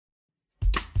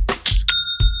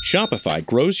Shopify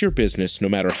grows your business no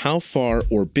matter how far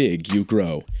or big you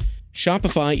grow.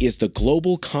 Shopify is the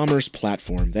global commerce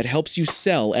platform that helps you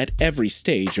sell at every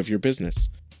stage of your business.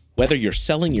 Whether you're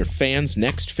selling your fans'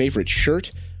 next favorite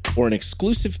shirt or an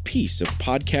exclusive piece of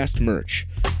podcast merch,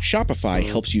 Shopify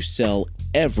helps you sell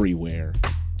everywhere.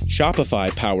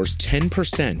 Shopify powers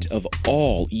 10% of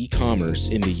all e-commerce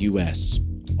in the U.S.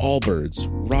 Allbirds,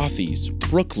 Rothy's,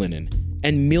 Brooklinen,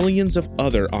 and millions of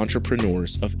other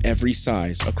entrepreneurs of every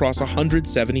size across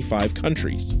 175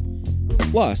 countries.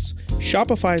 Plus,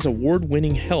 Shopify's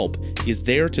award-winning help is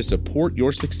there to support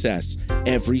your success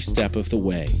every step of the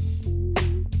way.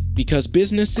 Because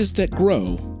businesses that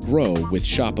grow, grow with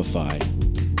Shopify.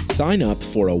 Sign up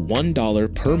for a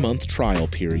 $1 per month trial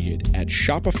period at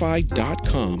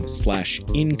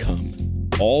shopify.com/income,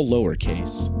 all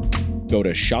lowercase. Go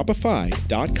to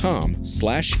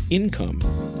shopify.com/income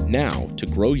now to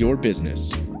grow your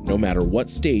business, no matter what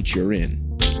stage you're in.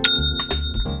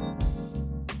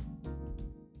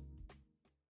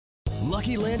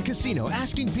 Lucky Land Casino,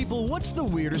 asking people, what's the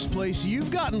weirdest place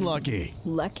you've gotten lucky?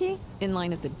 Lucky? In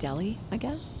line at the deli, I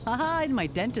guess? Aha, in my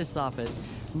dentist's office.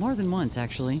 More than once,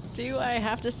 actually. Do I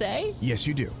have to say? Yes,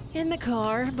 you do. In the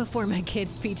car before my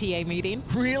kids' PTA meeting.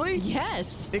 Really?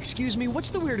 Yes. Excuse me,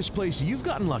 what's the weirdest place you've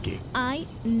gotten lucky? I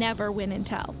never win and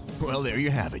tell. Well, there you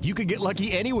have it. You can get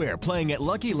lucky anywhere, playing at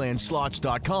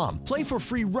LuckyLandSlots.com. Play for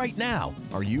free right now.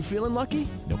 Are you feeling lucky?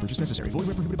 No purchase necessary. Void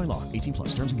where prohibited by law. 18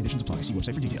 plus. Terms and conditions apply. See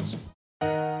website for details.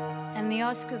 And the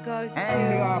Oscar goes to...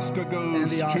 And the Oscar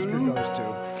goes to...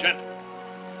 Gentlemen,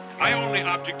 my only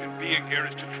object in being here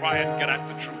is to try and get at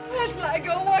the truth. Where shall I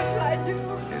go? What shall I do?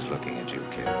 He's looking at you,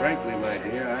 kid. Frankly, my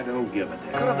dear, I don't give a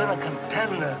damn. Could have been a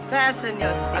contender. Fasten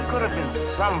your seat. I could have been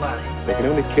somebody. They can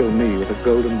only kill me with a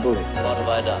golden bullet. What have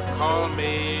I done? Call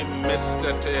me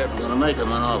Mr. Tibbs. I'm gonna make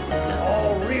him an offer again.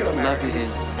 All real Love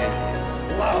is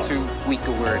too weak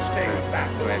a word.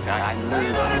 I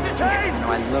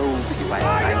loathe you.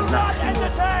 I love you.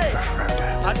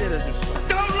 I did as instructed.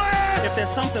 Don't laugh! If there's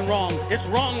something wrong, it's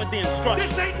wrong with the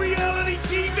instructions. This ain't reality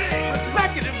TV!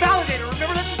 Respect it and validate it.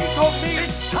 Remember that's what you told me?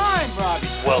 It's time, Robbie.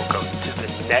 Welcome to the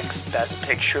Next Best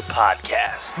Picture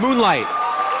podcast. Moonlight,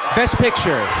 Best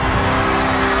Picture.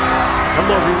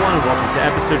 Hello, everyone, and welcome to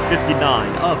episode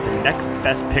 59 of the Next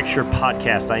Best Picture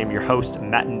podcast. I am your host,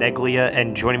 Matt Neglia,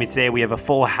 and joining me today, we have a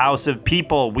full house of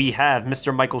people. We have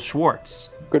Mr. Michael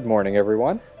Schwartz. Good morning,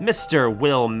 everyone. Mr.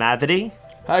 Will Mavity.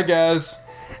 Hi, guys.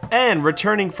 And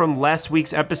returning from last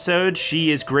week's episode,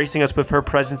 she is gracing us with her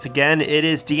presence again. It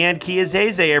is Deanne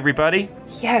Kiazeze, everybody.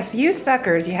 Yes, you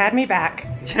suckers. You had me back.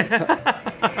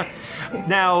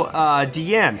 Now,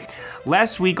 Deanne,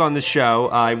 last week on the show,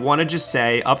 I want to just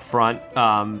say up front,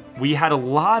 we had a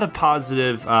lot of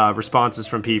positive responses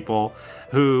from people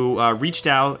who reached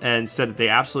out and said that they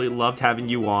absolutely loved having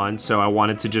you on. So I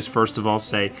wanted to just first of all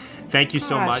say thank you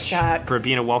so much for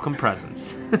being a welcome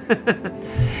presence.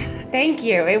 Thank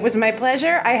you. It was my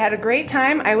pleasure. I had a great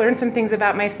time. I learned some things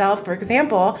about myself. For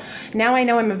example, now I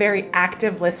know I'm a very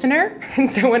active listener. And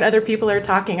so when other people are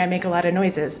talking, I make a lot of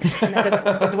noises. And that doesn't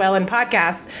work as well in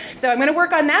podcasts. So I'm going to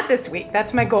work on that this week.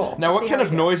 That's my goal. Now, what kind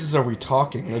of noises are we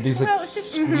talking? Are these like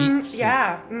squeaks?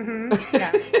 Yeah.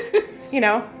 You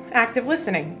know, active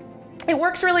listening. It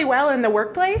works really well in the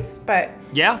workplace, but...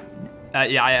 Yeah,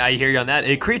 I hear you on that.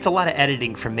 It creates a lot of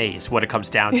editing for me is what it comes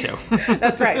down to.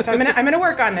 That's right. So I'm gonna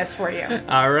work on this for you.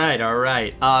 All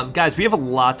right. Guys, we have a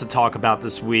lot to talk about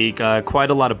this week. Quite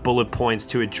a lot of bullet points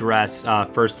to address,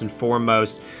 first and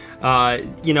foremost.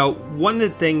 One of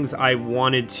the things I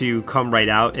wanted to come right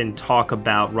out and talk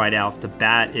about right off the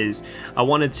bat is I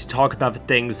wanted to talk about the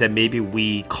things that maybe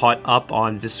we caught up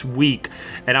on this week.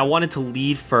 And I wanted to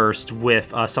lead first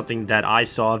with something that I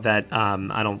saw that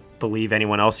I don't believe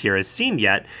anyone else here has seen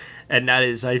yet. And that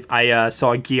is I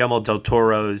saw Guillermo del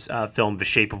Toro's film The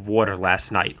Shape of Water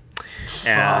last night.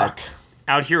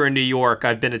 Out here in New York,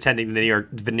 I've been attending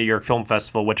the New York Film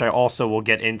Festival, which I also will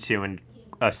get into in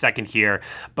a second here,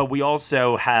 but we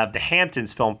also have the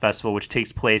Hamptons Film Festival, which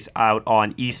takes place out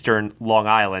on eastern Long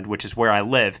Island, which is where I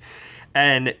live.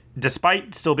 And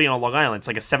despite still being on Long Island, it's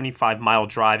like a 75-mile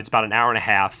drive. It's about an hour and a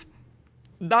half.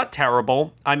 Not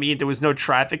terrible. I mean, there was no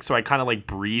traffic, so I kind of like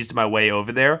breezed my way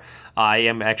over there. I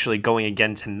am actually going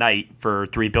again tonight for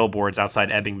 3 Billboards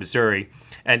outside Ebbing, Missouri.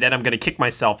 And then I'm going to kick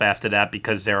myself after that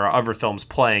because there are other films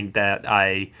playing that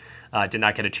I did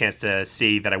not get a chance to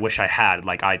see that I wish I had,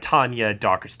 like I, Tonya,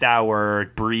 Darkest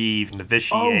Hour, Breathe,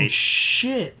 Novitiate. Oh,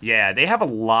 shit. Yeah, they have a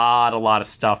lot of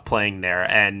stuff playing there,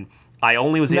 and I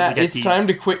only was able to get it's time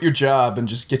to quit your job and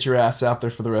just get your ass out there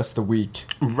for the rest of the week.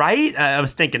 Right? I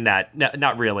was thinking that. No,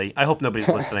 not really. I hope nobody's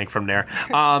listening from there.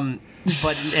 But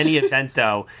in any event,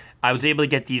 though, I was able to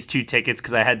get these 2 tickets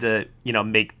because I had to,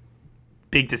 make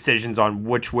big decisions on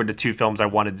which were the 2 films I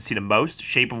wanted to see the most.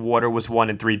 Shape of Water was one,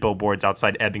 and 3 Billboards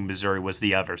Outside Ebbing, Missouri was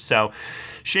the other. So,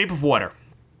 Shape of Water.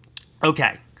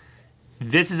 Okay.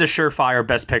 This is a surefire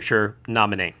Best Picture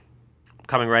nominee. I'm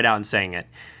coming right out and saying it.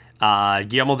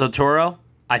 Guillermo del Toro,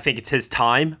 I think it's his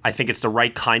time. I think it's the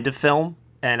right kind of film.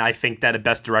 And I think that a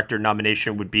Best Director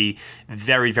nomination would be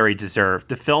very, very deserved.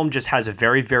 The film just has a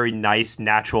very, very nice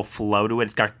natural flow to it.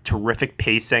 It's got terrific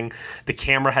pacing. The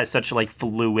camera has such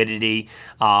fluidity.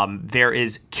 There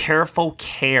is careful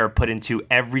care put into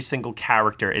every single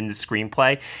character in the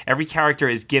screenplay. Every character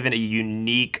is given a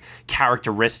unique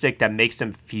characteristic that makes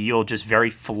them feel just very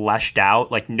fleshed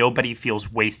out. Like nobody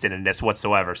feels wasted in this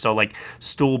whatsoever. So like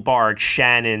Stuhlbarg,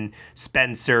 Shannon,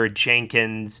 Spencer,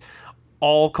 Jenkins,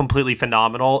 all completely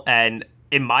phenomenal, and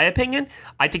in my opinion,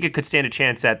 I think it could stand a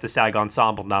chance at the SAG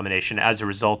Ensemble nomination as a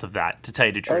result of that, to tell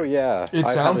you the truth. Oh, yeah. It I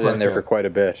sounds have it like in there it. for quite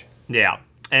a bit. Yeah.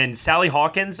 And Sally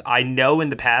Hawkins, I know in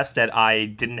the past that I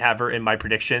didn't have her in my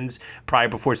predictions prior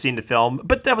before seeing the film,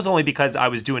 but that was only because I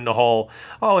was doing the whole,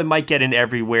 it might get in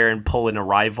everywhere and pull in a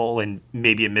rival and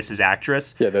maybe a Mrs.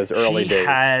 Actress. Yeah, those early days. She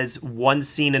has one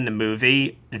scene in the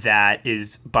movie that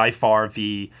is by far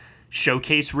the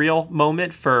showcase reel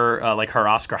moment for her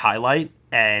Oscar highlight,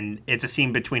 and it's a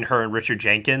scene between her and Richard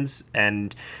Jenkins,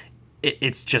 and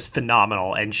it's just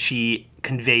phenomenal, and she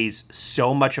conveys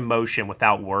so much emotion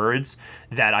without words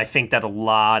that I think that a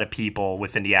lot of people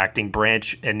within the acting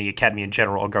branch and the Academy in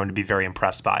general are going to be very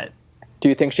impressed by it. Do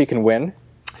you think she can win?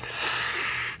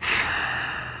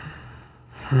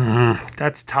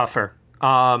 That's tougher.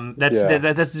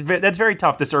 That's very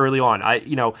tough this early on. I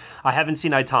haven't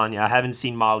seen I, Tonya. I haven't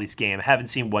seen Molly's Game. I haven't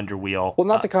seen Wonder Wheel. Well,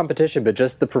 not the competition, but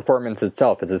just the performance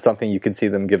itself. Is it something you can see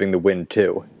them giving the win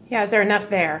to? Yeah, is there enough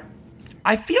there?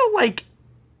 I feel like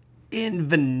in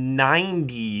the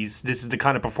 90s, this is the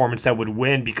kind of performance that would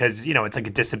win because, it's like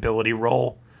a disability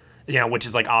role, which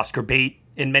is like Oscar bait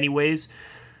in many ways.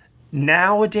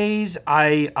 Nowadays,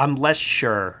 I'm less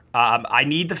sure. I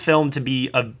need the film to be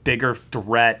a bigger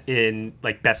threat in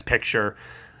like Best Picture,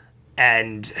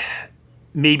 and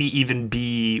maybe even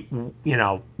be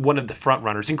one of the front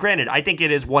runners. And granted, I think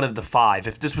it is one of the 5.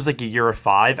 If this was like a year of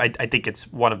 5, I think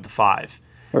it's one of the 5.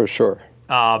 Oh, sure.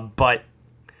 But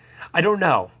I don't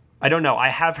know. I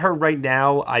have her right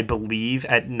now, I believe,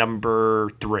 at number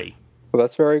 3. Well,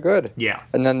 that's very good. Yeah.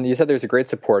 And then you said there's a great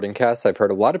supporting cast. I've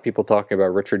heard a lot of people talking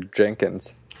about Richard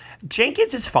Jenkins.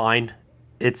 Jenkins is fine.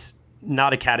 It's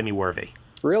not Academy worthy.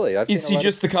 Really? Is he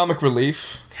just the comic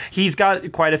relief? He's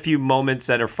got quite a few moments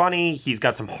that are funny. He's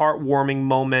got some heartwarming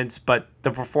moments, but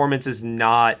the performance is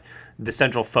not the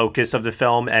central focus of the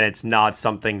film, and it's not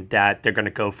something that they're going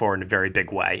to go for in a very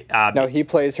big way. Now, he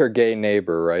plays her gay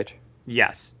neighbor, right?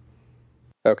 Yes.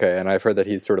 Okay, and I've heard that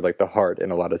he's sort of like the heart in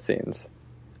a lot of scenes.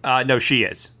 No, she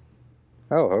is.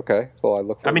 Oh, okay. Well, I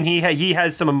look forward. I mean, he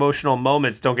has some emotional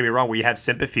moments, don't get me wrong, where you have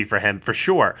sympathy for him, for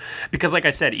sure. Because like I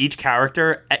said, each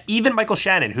character, even Michael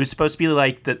Shannon, who's supposed to be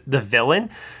like the villain,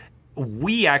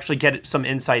 we actually get some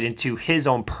insight into his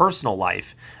own personal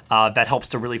life that helps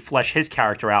to really flesh his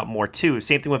character out more, too.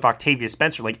 Same thing with Octavia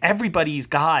Spencer. Like, everybody's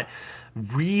got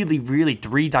really, really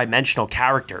 3-dimensional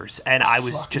characters. And I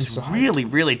was just really,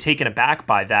 really taken aback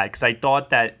by that because I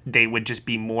thought that they would just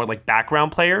be more like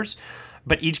background players.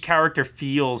 But each character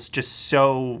feels just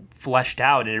so fleshed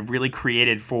out, and it really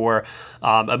created for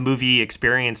a movie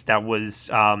experience that was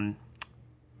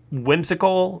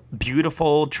whimsical,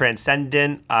 beautiful,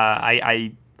 transcendent.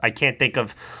 I can't think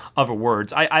of other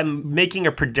words. I'm making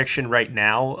a prediction right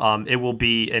now. It will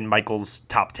be in Michael's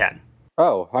top 10.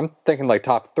 Oh, I'm thinking like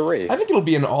top 3. I think it'll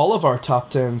be in all of our top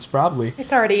 10s, probably.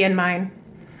 It's already in mine.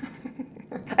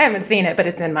 I haven't seen it, but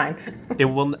it's in mine. It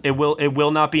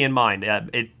will not be in mine.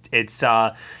 It's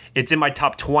in my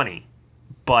top 20.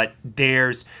 But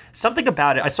there's something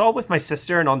about it. I saw it with my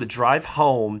sister, and on the drive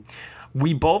home,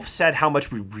 we both said how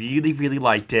much we really, really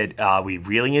liked it. We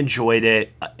really enjoyed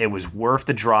it. It was worth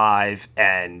the drive,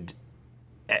 and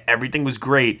everything was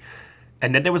great.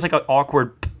 And then there was like an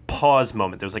awkward pause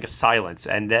moment. There was like a silence.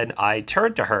 And then I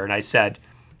turned to her and I said,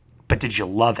 "But did you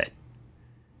love it?"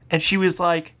 And she was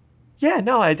like, "Yeah,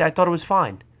 no, I thought it was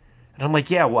fine." And I'm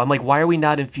like, "Yeah, well," I'm like, "why are we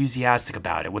not enthusiastic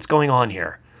about it? What's going on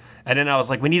here?" And then I was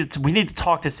like, we need to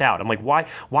talk this out. I'm like, why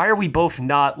are we both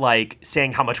not like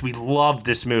saying how much we love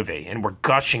this movie and we're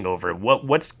gushing over it?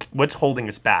 What's holding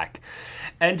us back?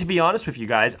 And to be honest with you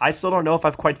guys, I still don't know if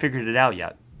I've quite figured it out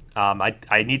yet.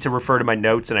 I need to refer to my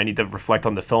notes and I need to reflect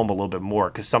on the film a little bit more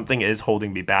because something is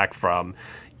holding me back from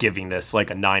giving this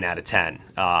like a 9 out of 10.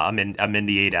 I'm in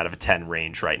the 8 out of 10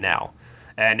 range right now.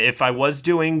 And if I was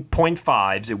doing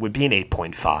 0.5s, it would be an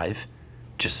 8.5,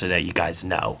 just so that you guys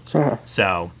know.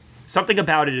 So something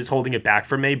about it is holding it back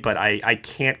for me, but I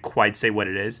can't quite say what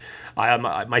it is.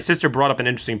 My sister brought up an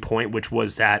interesting point, which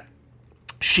was that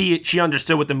she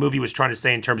understood what the movie was trying to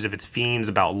say in terms of its themes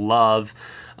about love.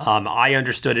 I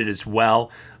understood it as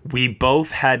well. We both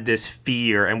had this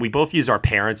fear, and we both use our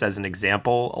parents as an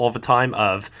example all the time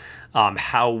of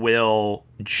how will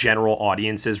general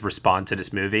audiences respond to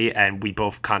this movie, and we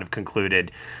both kind of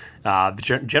concluded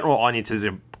the general audiences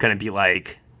are going to be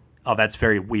like, oh, that's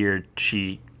very weird.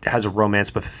 She has a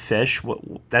romance with a fish.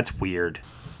 That's weird.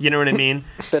 You know what I mean?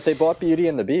 But they bought Beauty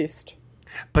and the Beast.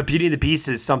 But Beauty and the Beast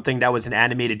is something that was an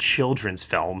animated children's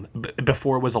film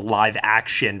before it was a live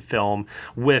action film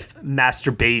with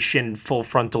masturbation, full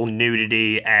frontal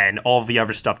nudity, and all the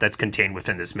other stuff that's contained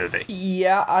within this movie.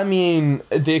 Yeah, I mean,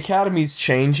 the Academy's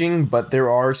changing, but there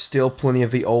are still plenty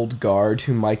of the old guard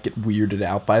who might get weirded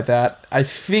out by that. I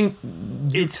think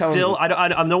it's still. I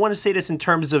don't want to say this in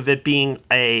terms of it being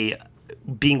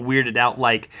weirded out,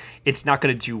 like it's not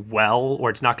going to do well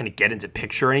or it's not going to get into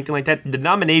picture or anything like that. The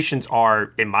nominations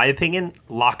are, in my opinion,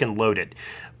 lock and loaded.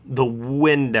 The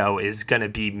window is going to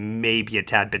be maybe a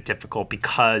tad bit difficult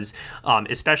because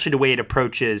especially the way it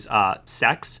approaches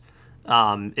sex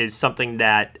is something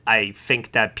that I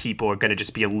think that people are going to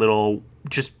just be a little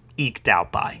just eked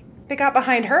out by. They got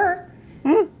behind her.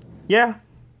 Yeah.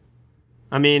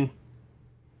 I mean,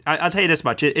 I'll tell you this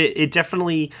much. It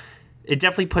definitely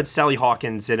puts Sally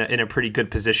Hawkins in a pretty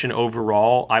good position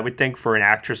overall, I would think, for an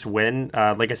actress win.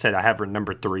 Like I said, I have her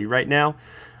number 3 right now.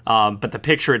 But the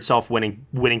picture itself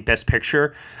winning Best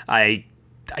Picture, I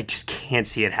just can't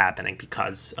see it happening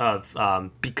because of that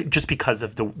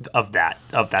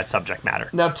subject matter.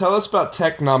 Now tell us about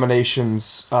tech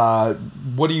nominations.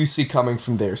 What do you see coming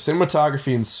from there?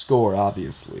 Cinematography and score,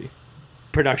 obviously.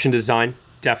 Production design,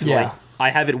 definitely. Yeah. I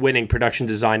have it winning production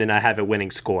design and I have it winning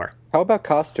score. How about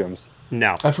costumes?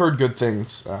 No. I've heard good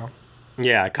things.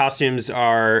 Yeah, costumes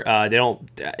are, they don't,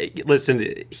 listen,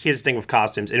 here's the thing with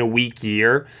costumes. In a weak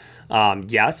year,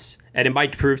 yes, and it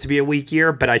might prove to be a weak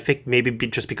year, but I think maybe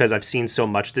just because I've seen so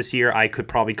much this year, I could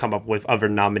probably come up with other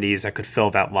nominees that could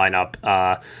fill that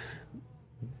lineup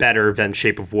better than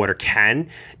Shape of Water can.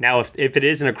 Now, if it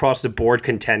is an across-the-board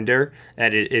contender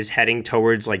and it is heading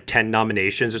towards like 10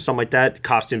 nominations or something like that,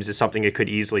 costumes is something it could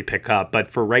easily pick up. But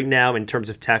for right now, in terms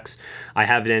of text, I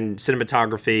have it in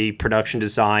cinematography, production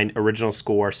design, original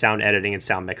score, sound editing, and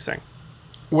sound mixing.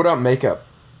 What about makeup?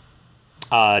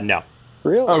 No.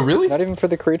 Really? Oh, really? Not even for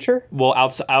the creature? Well,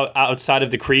 outside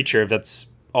of the creature, that's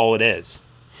all it is.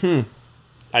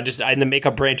 And the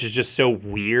makeup branch is just so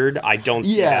weird. I don't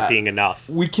see that being enough.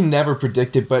 We can never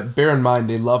predict it, but bear in mind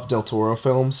they love Del Toro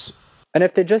films. And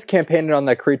if they just campaigned on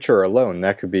that creature alone,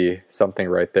 that could be something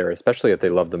right there, especially if they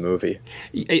love the movie.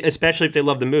 Especially if they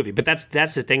love the movie. But that's the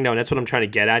thing, though, and that's what I'm trying to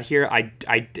get at here.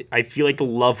 I feel like the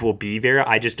love will be there.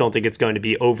 I just don't think it's going to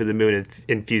be over the moon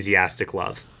enthusiastic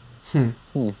love.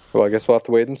 Well, I guess we'll have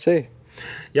to wait and see.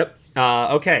 Yep.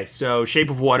 Okay, so Shape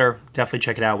of Water, definitely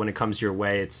check it out when it comes your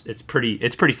way. It's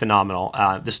pretty phenomenal.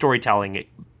 The storytelling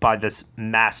by this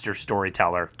master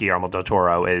storyteller, Guillermo del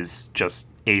Toro, is just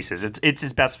aces. It's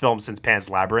his best film since Pan's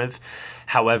Labyrinth.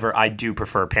 However, I do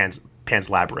prefer Pan's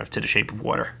Labyrinth to The Shape of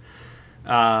Water.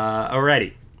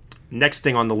 Alrighty, next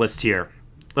thing on the list here.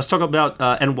 Let's talk about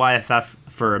NYFF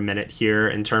for a minute here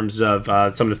in terms of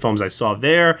some of the films I saw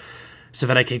there, so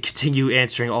that I can continue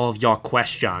answering all of y'all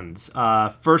questions.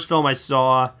 First film I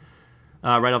saw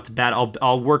right off the bat,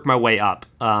 I'll work my way up.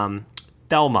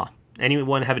 Thelma.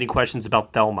 Anyone have any questions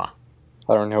about Thelma?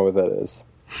 I don't know what that is.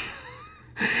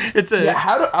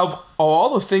 Of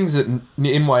all the things at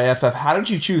NYFF, how did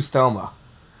you choose Thelma?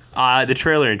 The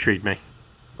trailer intrigued me.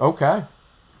 Okay.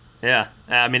 Yeah,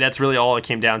 I mean that's really all it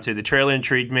came down to. The trailer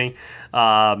intrigued me,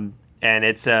 and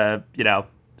it's a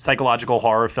psychological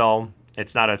horror film.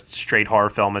 It's not a straight horror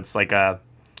film. It's like a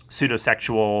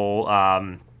pseudosexual,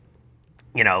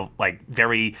 like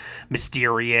very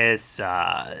mysterious,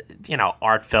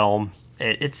 art film.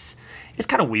 It's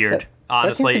kind of weird, honestly.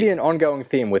 That seems to be an ongoing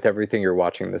theme with everything you're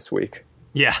watching this week.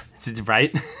 Yeah,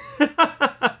 right?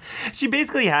 She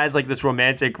basically has like this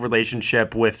romantic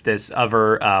relationship with this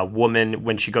other woman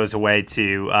when she goes away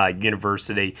to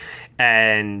university,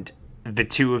 and the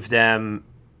two of them,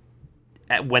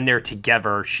 when they're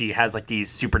together, she has like these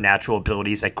supernatural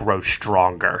abilities that grow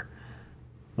stronger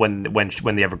when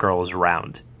the other girl is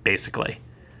around, basically,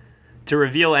 To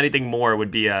reveal anything more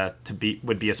would be a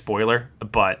spoiler,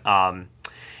 but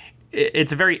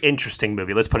it's a very interesting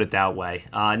movie. Let's put it that way.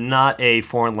 Not a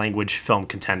foreign language film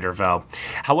contender, though.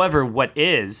 However, what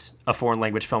is a foreign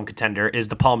language film contender is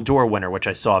the Palme d'Or winner, which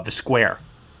I saw, The Square.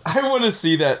 I want to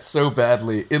see that so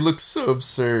badly. It looks so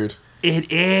absurd.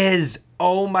 It is.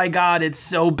 Oh my God, it's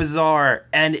so bizarre,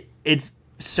 and it's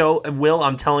so. Will,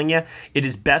 I'm telling you, it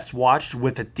is best watched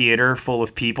with a theater full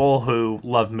of people who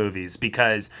love movies,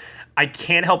 because I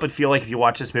can't help but feel like if you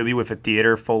watch this movie with a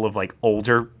theater full of like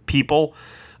older people,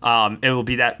 it will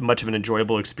be that much of an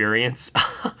enjoyable experience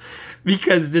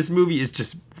because this movie is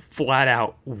just flat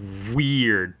out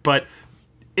weird, but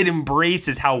it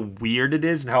embraces how weird it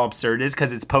is and how absurd it is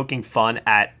because it's poking fun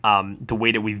at the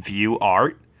way that we view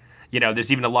art. You know,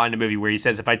 there's even a line in the movie where he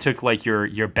says, if I took like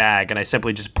your bag and I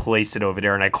simply just placed it over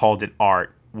there and I called it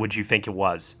art, would you think it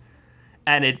was?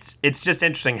 And it's just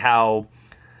interesting how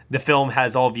the film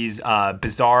has all these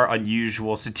bizarre,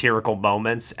 unusual, satirical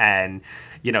moments, and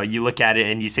you know, you look at it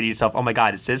and you say to yourself, oh my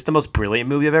God, is this the most brilliant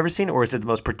movie I've ever seen, or is it the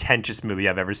most pretentious movie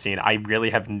I've ever seen? I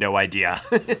really have no idea.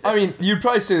 I mean, you'd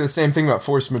probably say the same thing about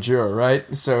Force Majeure,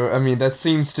 right? So, I mean, that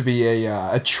seems to be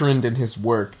a trend in his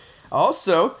work.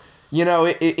 Also, you know,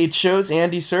 it shows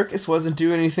Andy Serkis wasn't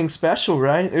doing anything special,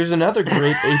 right? There's another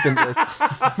great ape in this.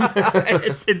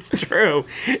 It's true.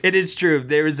 It is true.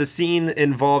 There is a scene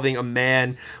involving a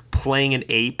man playing an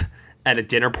ape at a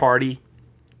dinner party.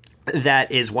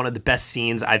 That is one of the best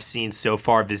scenes I've seen so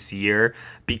far this year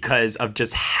because of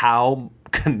just how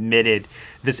committed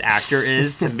this actor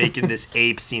is to making this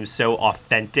ape seem so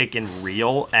authentic and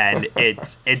real, and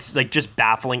it's like just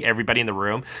baffling everybody in the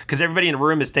room because everybody in the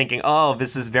room is thinking, oh,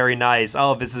 this is very nice,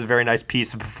 oh, this is a very nice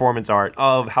piece of performance art,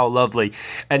 oh, how lovely.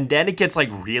 And then it gets like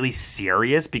really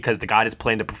serious because the guy that's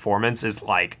playing the performance is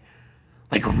like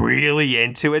really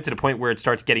into it to the point where it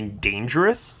starts getting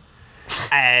dangerous.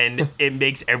 And it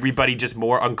makes everybody just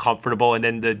more uncomfortable, and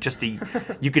then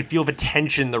you could feel the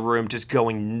tension in the room just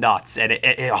going nuts, and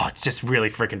it's just really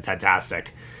freaking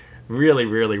fantastic. Really,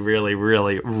 really, really,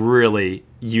 really, really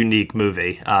unique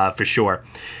movie for sure.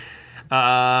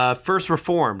 First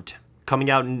Reformed, coming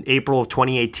out in April of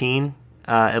 2018.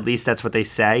 At least that's what they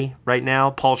say right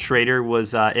now. Paul Schrader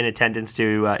was in attendance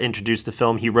to introduce the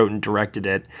film. He wrote and directed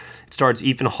it. It stars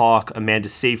Ethan Hawke, Amanda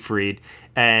Seyfried,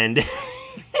 and...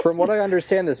 From what I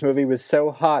understand, this movie was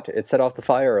so hot, it set off the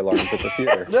fire alarms at the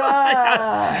theater.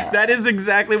 That is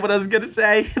exactly what I was going to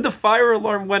say. The fire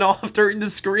alarm went off during the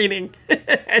screening.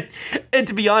 and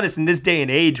to be honest, in this day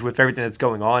and age, with everything that's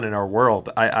going on in our world,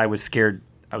 I was scared.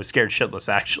 I was scared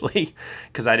shitless, actually,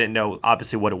 because I didn't know,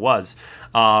 obviously, what it was.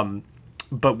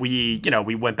 But we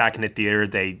went back in the theater.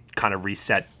 They kind of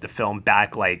reset the film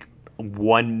back like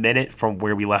 1 minute from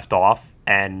where we left off,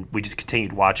 and we just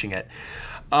continued watching it.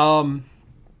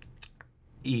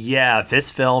 Yeah, this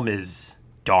film is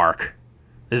dark.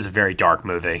 This is a very dark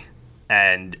movie.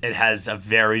 And it has a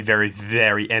very, very,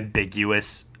 very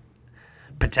ambiguous,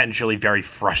 potentially very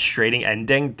frustrating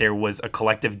ending. There was a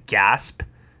collective gasp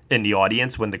in the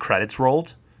audience when the credits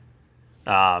rolled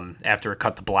after it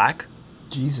cut to black.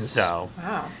 Jesus. So,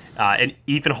 wow. And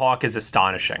Ethan Hawke is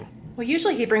astonishing. Well,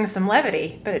 usually he brings some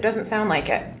levity, but it doesn't sound like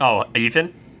it. Oh,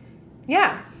 Ethan?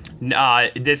 Yeah.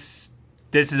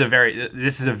 This is a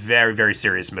very, very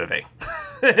serious movie.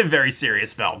 Very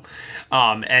serious film.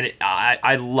 And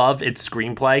I love its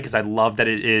screenplay because I love that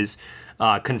it is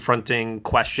confronting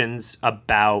questions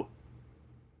about...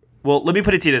 Well, let me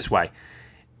put it to you this way.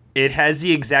 It has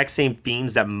the exact same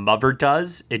themes that Mother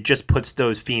does. It just puts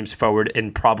those themes forward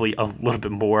in probably a little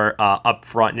bit more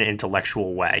upfront and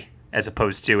intellectual way, as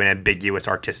opposed to an ambiguous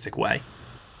artistic way.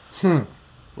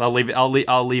 I'll leave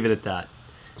it at that.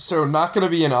 So not going to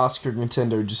be an Oscar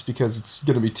contender just because it's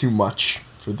going to be too much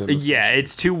for them. Yeah,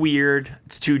 it's too weird.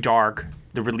 It's too dark.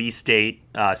 The release date,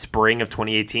 spring of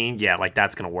 2018. Yeah, like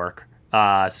that's going to work.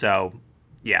 So,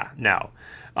 yeah, no.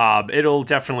 It'll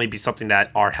definitely be something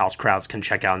that art house crowds can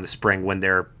check out in the spring when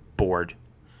they're bored.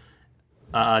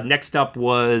 Next up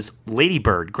was Lady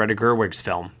Bird, Greta Gerwig's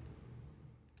film.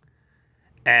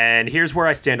 And here's where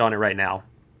I stand on it right now.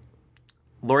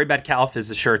 Laurie Metcalf is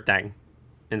a sure thing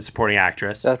in supporting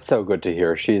actress. That's so good to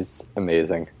hear. She's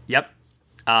amazing. Yep.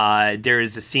 There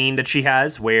is a scene that she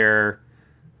has where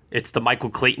it's the Michael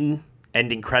Clayton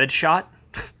ending credit shot.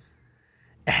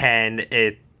 And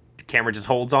the camera just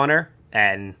holds on her.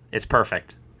 And it's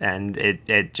perfect. And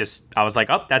it just, I was like,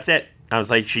 oh, that's it. I was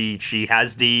like, she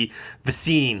has the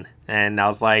scene. And I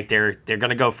was like, they're going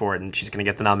to go for it. And she's going to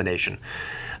get the nomination.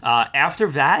 After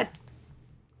that,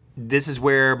 this is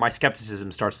where my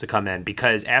skepticism starts to come in.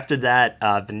 Because after that,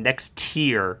 the next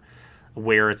tier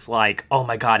where it's like, oh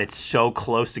my God, it's so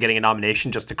close to getting a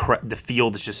nomination, just the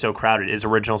field is just so crowded, is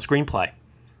original screenplay.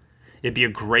 It'd be a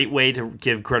great way to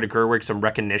give Greta Gerwig some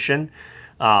recognition.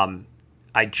 Original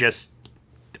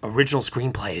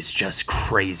screenplay is just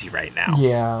crazy right now.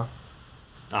 Yeah.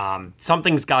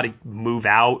 Something's got to move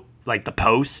out, like The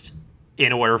Post,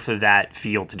 in order for that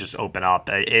field to just open up.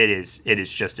 It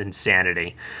is just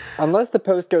insanity. Unless The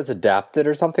Post goes adapted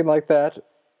or something like that.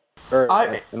 But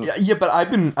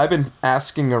I've been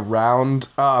asking around.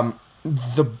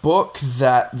 The book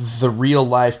that the real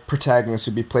life protagonist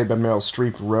would be played by Meryl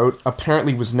Streep wrote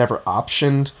apparently was never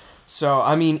optioned. So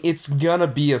I mean, it's gonna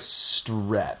be a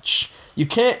stretch. You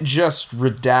can't just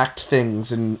redact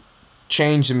things and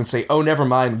change them and say, oh, never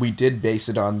mind, we did base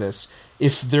it on this,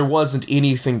 if there wasn't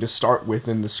anything to start with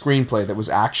in the screenplay that was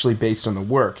actually based on the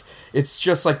work. It's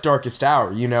just like Darkest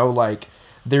Hour, you know, like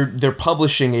they're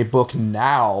publishing a book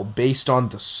now based on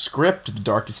the script of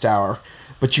Darkest Hour,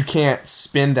 but you can't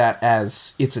spin that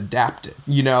as it's adapted,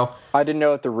 you know? I didn't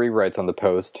know that the rewrites on The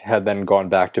Post had then gone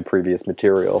back to previous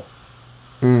material.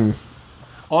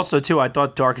 Also, too, I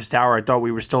thought Darkest Hour, I thought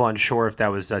we were still unsure if that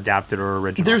was adapted or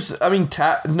original.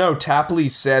 Tapley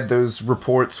said those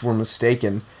reports were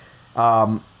mistaken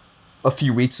a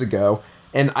few weeks ago,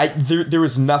 and there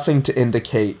was nothing to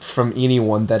indicate from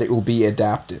anyone that it will be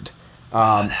adapted.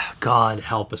 God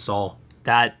help us all.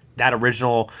 That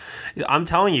original, I'm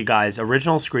telling you guys,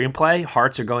 original screenplay,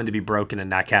 hearts are going to be broken in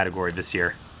that category this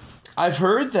year. I've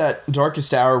heard that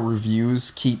Darkest Hour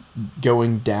reviews keep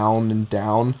going down and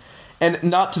down, and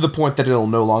not to the point that it'll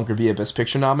no longer be a Best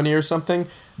Picture nominee or something,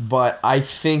 but I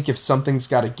think if something's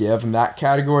got to give in that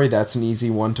category, that's an easy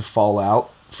one to fall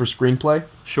out for screenplay.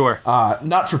 Sure.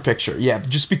 Not for picture, yeah,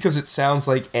 just because it sounds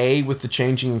like A, with the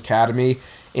changing Academy,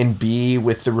 and B,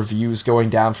 with the reviews going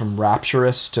down from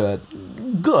rapturous to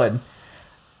good,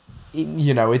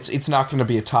 you know, it's not going to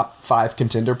be a top 5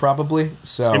 contender probably.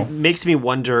 So it makes me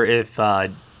wonder if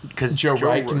because Joe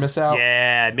Wright can miss out.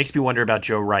 Yeah, it makes me wonder about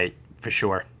Joe Wright for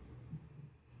sure,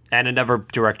 and another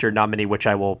director nominee, which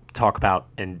I will talk about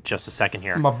in just a second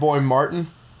here. My boy Martin.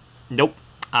 Nope.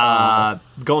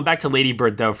 Going back to Lady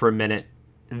Bird though for a minute,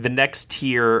 the next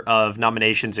tier of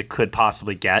nominations it could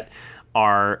possibly get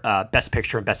are Best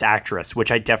Picture and Best Actress,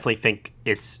 which I definitely think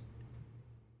it's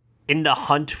in the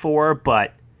hunt for,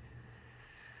 but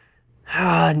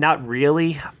not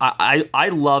really. I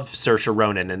love Saoirse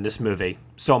Ronan in this movie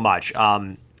so much.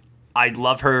 I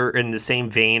love her in the same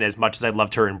vein as much as I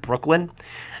loved her in Brooklyn.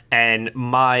 And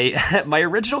my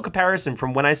original comparison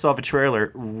from when I saw the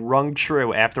trailer rung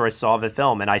true after I saw the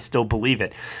film, and I still believe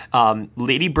it.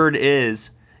 Lady Bird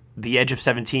is The Edge of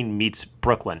 17 meets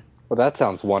Brooklyn. Well, that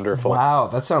sounds wonderful. Wow,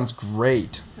 that sounds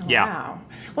great. Yeah. Wow.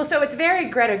 Well, so it's very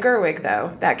Greta Gerwig,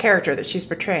 though, that character that she's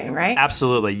portraying, right?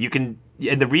 Absolutely. You can,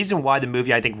 and the reason why the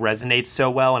movie, I think, resonates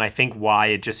so well, and I think why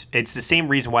it's the same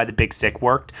reason why The Big Sick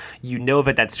worked. You know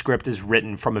that script is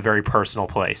written from a very personal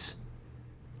place.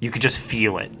 You could just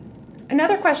feel it.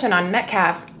 Another question on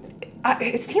Metcalf.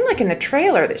 It seemed like in the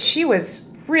trailer that she was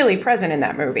really present in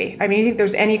that movie. I mean, do you think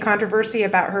there's any controversy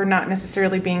about her not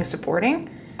necessarily being supporting?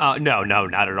 No,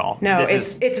 not at all. No,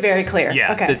 it's very clear.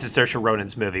 Yeah, okay. This is Saoirse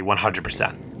Ronan's movie,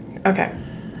 100%. Okay.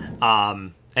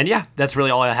 And yeah, that's really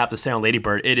all I have to say on Lady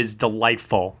Bird. It is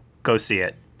delightful. Go see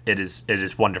it. It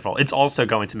is wonderful. It's also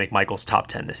going to make Michael's top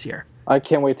 10 this year. I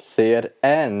can't wait to see it,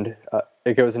 and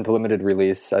it goes into limited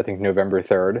release, I think, November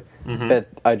 3rd.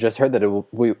 Mm-hmm. I just heard that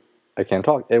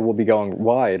it will be going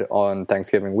wide on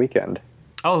Thanksgiving weekend.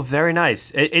 Oh, very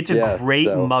nice. It's a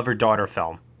great mother-daughter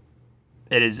film.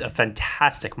 It is a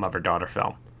fantastic mother-daughter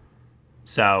film.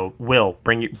 So, Will,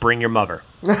 bring your mother.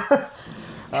 All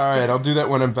right, I'll do that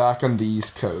when I'm back on the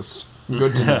East Coast.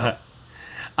 Good to know.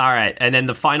 All right, and then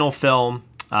the final film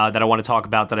that I want to talk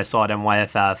about that I saw at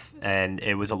NYFF, and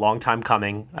it was a long time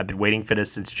coming. I've been waiting for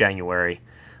this since January.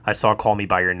 I saw Call Me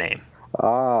By Your Name.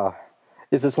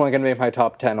 Is this one going to make my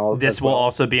top 10? This will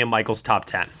also be in Michael's top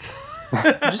 10.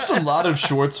 Just a lot of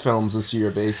shorts films this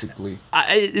year, basically.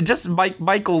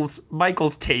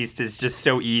 Michael's taste is just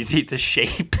so easy to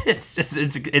shape.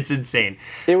 It's insane.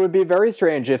 It would be very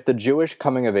strange if the Jewish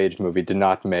coming of age movie did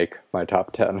not make my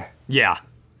top 10. Yeah.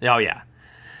 Oh yeah.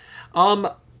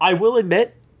 I will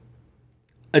admit,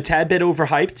 a tad bit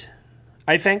overhyped.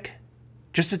 I think,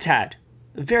 just a tad,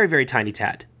 a very very tiny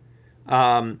tad.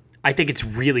 I think it's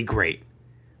really great.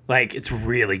 Like, it's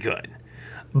really good.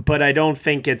 But I don't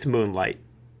think it's Moonlight.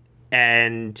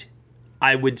 And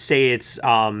I would say it's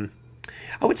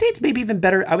maybe even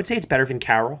better. I would say it's better than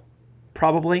Carol,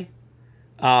 probably.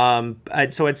 So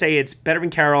I'd say it's better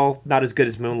than Carol, not as good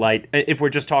as Moonlight. If we're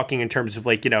just talking in terms of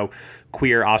like,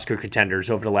 queer Oscar contenders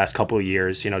over the last couple of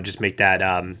years, just make that,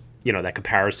 that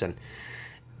comparison.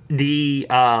 The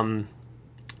acting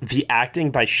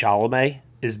by Chalamet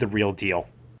is the real deal.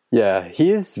 Yeah,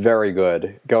 he's very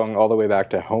good, going all the way back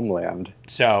to Homeland.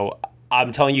 So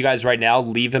I'm telling you guys right now,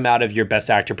 leave him out of your best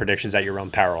actor predictions at your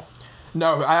own peril.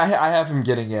 No, I have him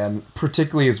getting in,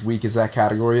 particularly as weak as that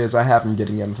category is. I have him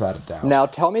getting in without a doubt. Now,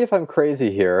 tell me if I'm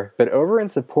crazy here, but over in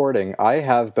supporting, I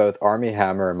have both Armie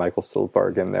Hammer and Michael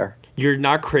Stuhlbarg in there. You're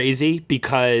not crazy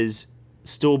because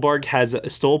Stuhlbarg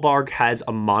has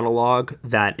a monologue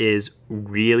that is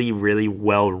really, really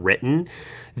well written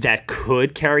that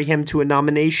could carry him to a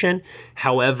nomination.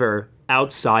 However,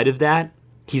 outside of that,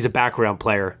 he's a background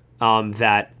player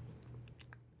that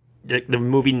the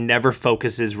movie never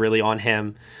focuses really on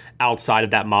him outside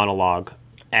of that monologue.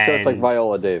 And so it's like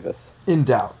Viola Davis. In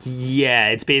doubt. Yeah,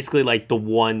 it's basically like the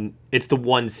one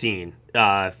scene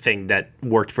thing that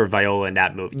worked for Viola in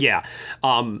that movie. Yeah.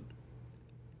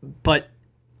 But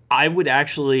I would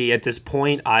actually, at this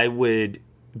point, I would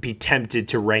be tempted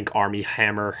to rank Armie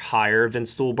Hammer higher than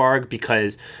Stuhlbarg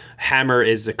because Hammer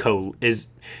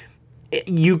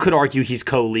you could argue he's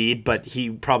co-lead, but he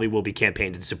probably will be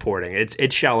campaigned and supporting. It's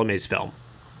Chalamet's film.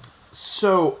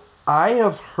 So I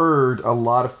have heard a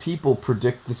lot of people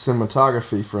predict the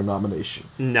cinematography for a nomination.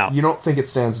 No. You don't think it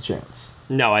stands a chance?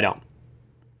 No, I don't.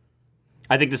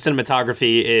 I think the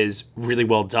cinematography is really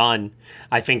well done.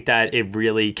 I think that it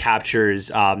really captures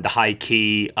the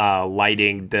high-key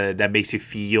lighting that makes you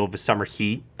feel the summer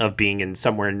heat of being in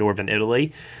somewhere in northern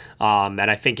Italy. And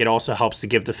I think it also helps to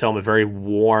give the film a very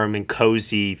warm and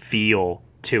cozy feel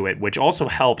to it, which also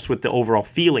helps with the overall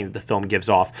feeling that the film gives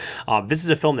off. This is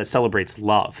a film that celebrates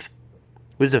love.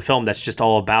 This is a film that's just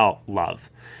all about love.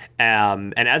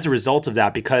 And as a result of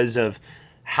that, because of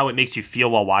how it makes you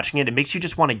feel while watching it, it makes you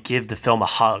just want to give the film a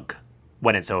hug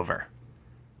when it's over.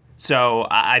 So,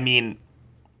 I mean,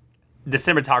 the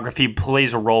cinematography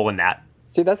plays a role in that.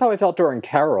 See, that's how I felt during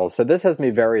Carol, so this has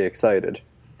me very excited.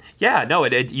 Yeah, no,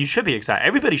 you should be excited.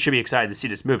 Everybody should be excited to see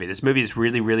this movie. This movie is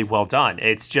really, really well done.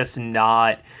 It's just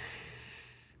not...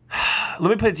 Let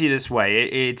me put it to you this way.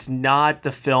 It's not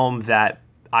the film that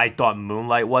I thought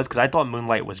Moonlight was, because I thought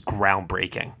Moonlight was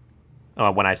groundbreaking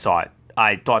when I saw it.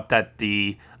 I thought that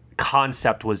the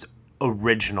concept was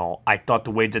original. I thought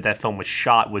the way that film was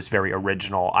shot was very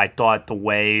original. I thought the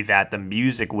way that the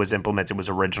music was implemented was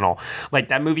original. Like,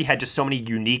 that movie had just so many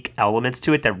unique elements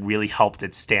to it that really helped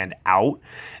it stand out.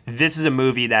 This is a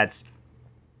movie that's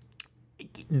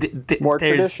more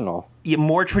traditional. Yeah,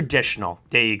 more traditional.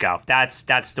 There you go. That's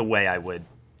the way I would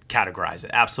categorize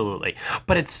it. Absolutely.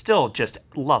 But it's still just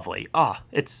lovely.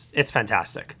 It's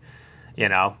fantastic.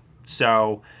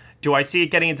 So do I see it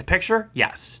getting into picture?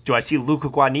 Yes. Do I see Luca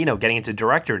Guadagnino getting into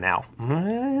director now?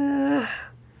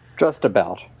 Just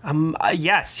about.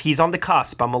 Yes, he's on the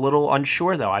cusp. I'm a little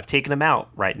unsure, though. I've taken him out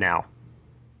right now.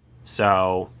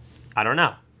 So, I don't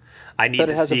know. But it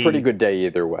has a pretty good day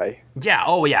either way. Yeah,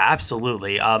 oh yeah,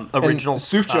 absolutely. Original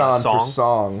Sufjan for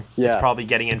song. Yes. It's probably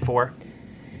getting in for.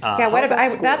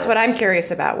 That's what I'm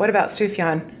curious about. What about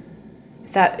Sufjan?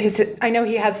 I know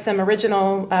he has some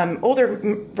original older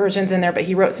versions in there, but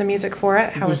he wrote some music for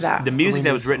it. How was that? The music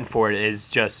that was written for it is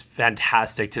just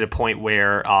fantastic to the point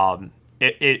where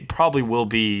it probably will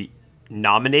be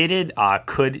nominated.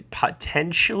 Could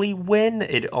potentially win.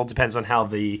 It all depends on how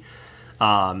the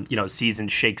season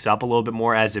shakes up a little bit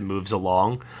more as it moves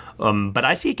along. But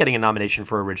I see it getting a nomination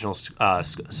for original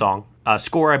song.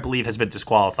 Score, I believe, has been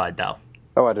disqualified though.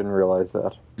 Oh, I didn't realize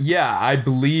that. Yeah, I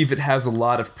believe it has a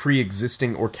lot of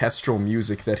pre-existing orchestral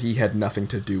music that he had nothing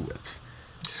to do with.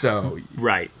 So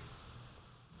right.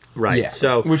 Yeah,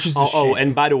 so which is a shame.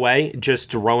 And by the way,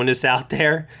 just throwing this out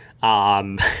there,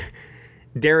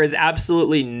 there is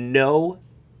absolutely no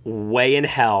way in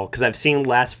hell, because I've seen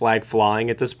Last Flag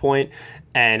Flying at this point,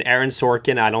 and Aaron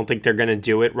Sorkin, I don't think they're going to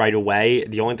do it right away.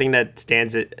 The only thing that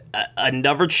stands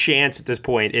another chance at this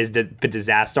point is the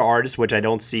Disaster Artist, which I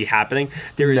don't see happening.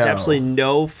 There is absolutely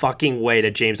no fucking way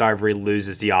that James Ivory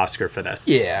loses the Oscar for this.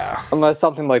 Yeah. Unless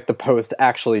something like The Post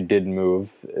actually did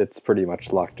move, it's pretty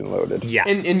much locked and loaded.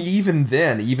 Yes. And even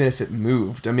then, even if it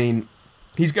moved, I mean,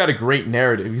 he's got a great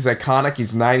narrative. He's iconic.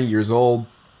 He's 90 years old,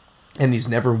 and he's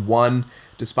never won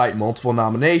despite multiple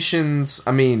nominations.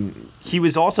 I mean, he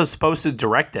was also supposed to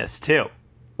direct this too.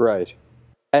 Right.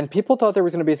 And people thought there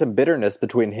was going to be some bitterness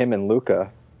between him and Luca.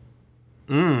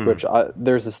 Which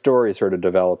there's a story sort of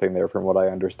developing there from what I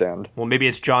understand. Well, maybe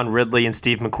it's John Ridley and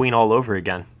Steve McQueen all over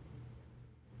again.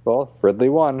 Well, Ridley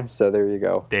won, so there you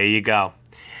go. There you go.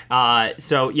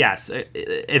 So yes,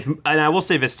 and I will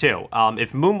say this too.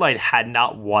 If Moonlight had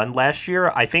not won last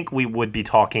year, I think we would be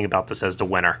talking about this as the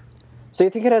winner. So you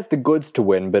think it has the goods to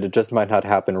win, but it just might not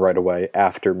happen right away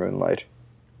after Moonlight?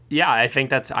 Yeah, I think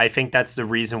that's the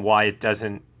reason why it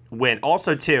doesn't win.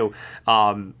 Also, too,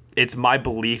 it's my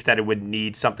belief that it would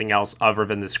need something else other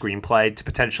than the screenplay to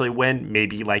potentially win.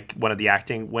 Maybe like one of the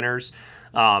acting winners.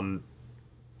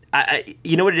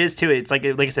 You know what it is too? It's like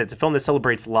I said, it's a film that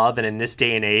celebrates love, and in this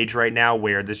day and age right now,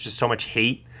 where there's just so much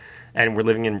hate, and we're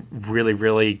living in really,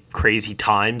 really crazy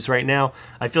times right now,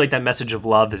 I feel like that message of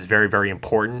love is very, very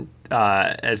important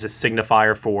as a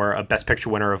signifier for a Best Picture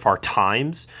winner of our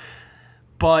times.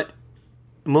 But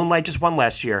Moonlight just won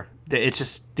last year. It's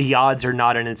just the odds are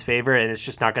not in its favor, and it's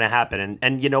just not going to happen.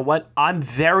 And you know what? I'm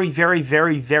very, very,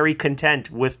 very, very content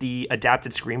with the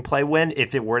adapted screenplay win,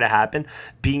 if it were to happen,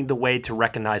 being the way to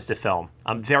recognize the film.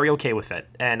 I'm very okay with it.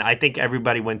 And I think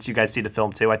everybody, once you guys see the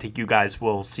film too, I think you guys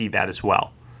will see that as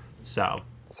well. So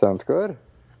sounds good.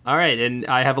 All right, and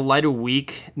I have a lighter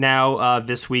week now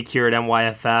this week here at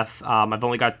NYFF. I've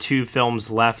only got 2 films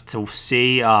left to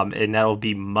see, and that'll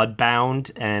be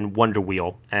Mudbound and Wonder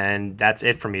Wheel. And that's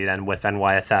it for me then with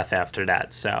NYFF after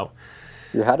that. So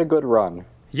you had a good run.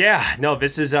 Yeah, no,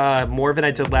 this is more than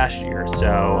I did last year,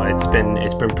 so it's been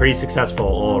pretty successful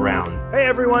all around. Hey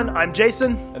everyone, I'm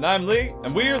Jason. And I'm Lee,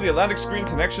 and we are the Atlantic Screen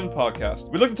Connection podcast.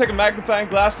 We look to take a magnifying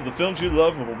glass to the films you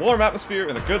love with a warm atmosphere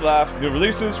and a good laugh, new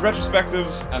releases,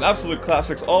 retrospectives, and absolute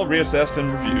classics all reassessed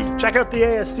and reviewed. Check out the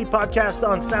ASC podcast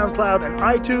on SoundCloud and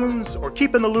iTunes, or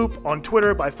keep in the loop on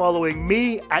Twitter by following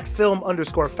me at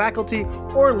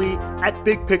film_faculty or Lee at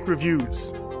Big Pick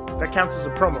Reviews. That counts as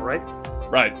a promo, right?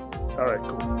 Right. All right,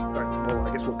 cool. All right, well,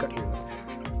 I guess we'll cut here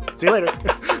now. See you later.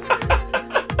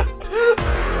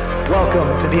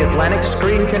 Welcome to the Atlantic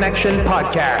Screen Connection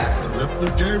podcast. Let the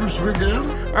games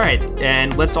begin. All right,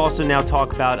 and let's also now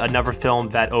talk about another film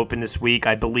that opened this week.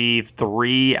 I believe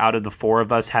 3 out of the 4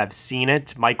 of us have seen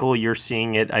it. Michael, you're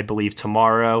seeing it, I believe,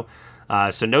 tomorrow.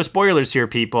 So no spoilers here,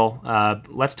 people.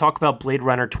 Let's talk about Blade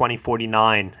Runner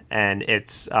 2049 and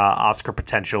its Oscar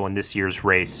potential in this year's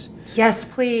race. Yes,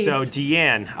 please. So,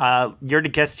 Deanne, you're the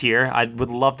guest here. I would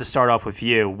love to start off with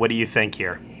you. What do you think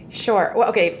here? Sure. Well,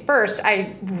 okay, first,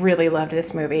 I really loved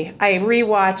this movie. I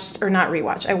watched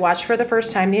for the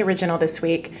first time the original this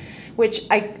week, which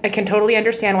I can totally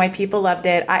understand why people loved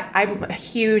it. I'm a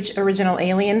huge original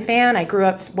Alien fan. I grew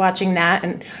up watching that,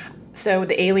 and so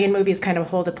the Alien movies kind of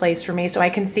hold a place for me. So I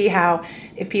can see how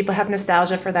if people have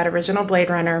nostalgia for that original Blade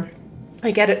Runner,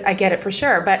 I get it for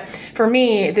sure. But for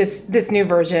me, this new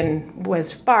version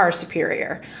was far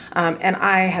superior, and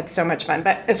I had so much fun.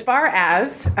 But as far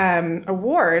as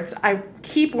awards, I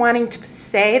keep wanting to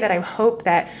say that I hope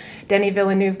that Denis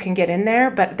Villeneuve can get in there,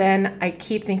 but then I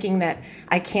keep thinking that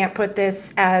I can't put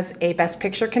this as a Best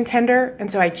Picture contender,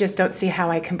 and so I just don't see how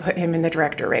I can put him in the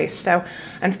director race. So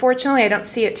unfortunately, I don't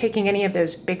see it taking any of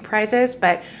those big prizes,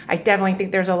 but I definitely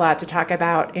think there's a lot to talk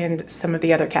about in some of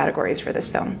the other categories for this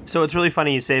film. So it's really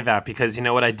funny you say that, because you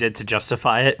know what I did to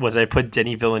justify it was I put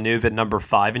Denis Villeneuve at number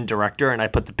 5 in director, and I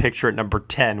put the picture at number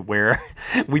 10, where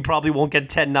we probably won't get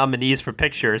 10 nominees for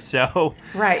picture. So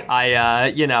right,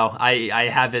 I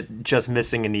have it just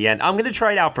missing in the end. I'm gonna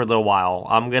try it out for a little while.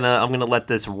 I'm gonna let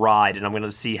this ride, and I'm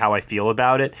gonna see how I feel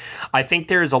about it. I think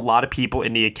there's a lot of people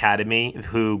in the Academy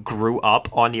who grew up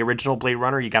on the original Blade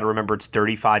Runner. You got to remember it's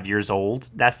 35 years old,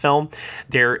 that film.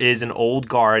 There is an old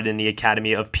guard in the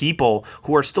Academy of people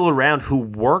who are still around who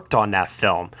worked on that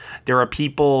film. There are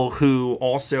people who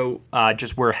also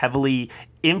just were heavily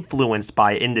influenced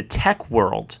by it in the tech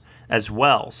world as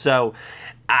well. So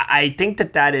I think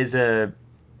that is a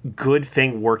good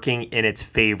thing working in its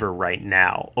favor right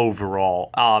now overall.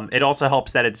 It also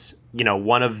helps that it's,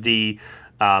 one of the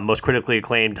most critically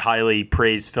acclaimed, highly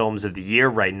praised films of the year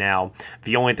right now.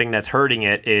 The only thing that's hurting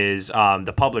it is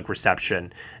the public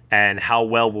reception, and how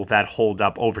well will that hold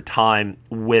up over time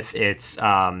with its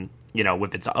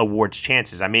with its awards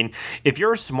chances. I mean, if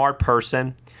you're a smart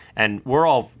person, and we're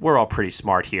all pretty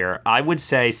smart here, I would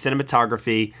say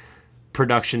cinematography,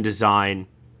 production design,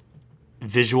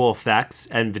 visual effects,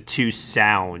 and the 2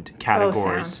 sound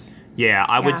categories. Yeah,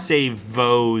 I would say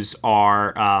those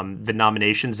are the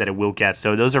nominations that it will get.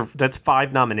 So that's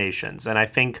 5 nominations, and I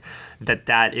think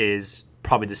that is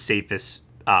probably the safest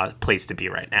place to be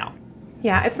right now.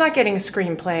 Yeah, it's not getting a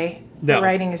screenplay. No. The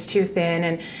writing is too thin,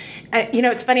 and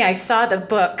It's funny. I saw the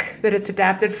book that it's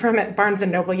adapted from at Barnes &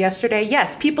 Noble yesterday.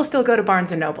 Yes, people still go to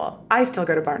Barnes & Noble. I still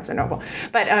go to Barnes & Noble.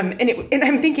 But and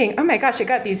I'm thinking, oh my gosh, it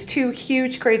got these 2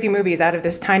 huge, crazy movies out of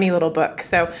this tiny little book.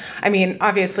 So, I mean,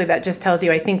 obviously that just tells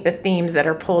you, I think the themes that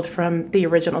are pulled from the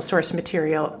original source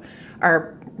material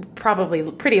are probably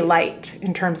pretty light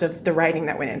in terms of the writing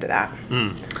that went into that.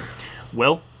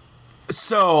 Will?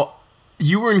 So,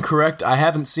 you were incorrect. I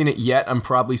haven't seen it yet. I'm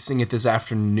probably seeing it this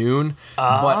afternoon.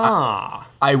 But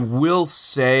I will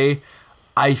say,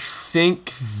 I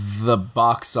think the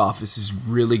box office is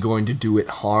really going to do it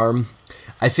harm.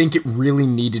 I think it really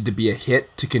needed to be a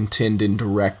hit to contend in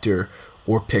director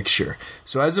or picture.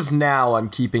 So as of now, I'm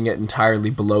keeping it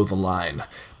entirely below the line.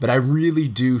 But I really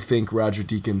do think Roger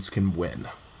Deakins can win.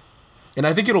 And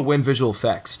I think it'll win visual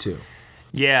effects, too.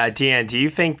 Yeah, Deanne, do you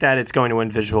think that it's going to win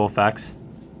visual effects?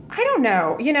 I don't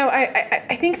know.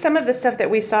 I think some of the stuff that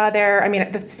we saw there, I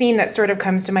mean, the scene that sort of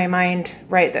comes to my mind,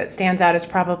 right, that stands out is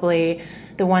probably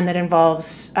the one that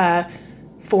involves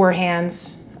 4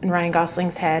 hands in Ryan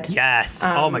Gosling's head. Yes.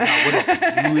 Oh my God,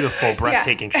 what a beautiful,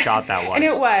 breathtaking shot that was. And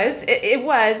it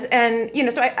was. And,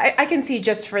 so I can see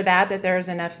just for that there's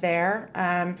enough there.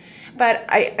 But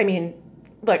I mean,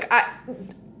 look,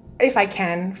 if I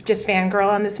can, just fangirl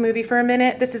on this movie for a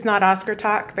minute. This is not Oscar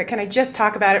talk, but can I just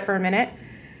talk about it for a minute?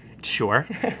 Sure.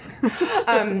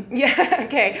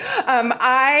 Okay.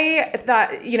 I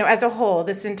thought, as a whole,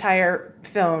 this entire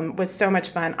film was so much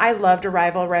fun. I loved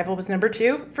Arrival. Arrival was number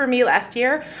 2 for me last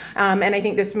year. And I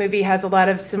think this movie has a lot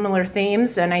of similar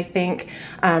themes. And I think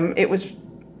it was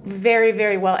very,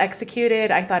 very well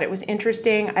executed. I thought it was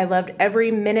interesting. I loved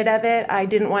every minute of it. I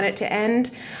didn't want it to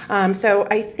end. So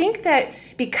I think that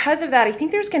because of that, I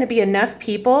think there's going to be enough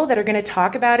people that are going to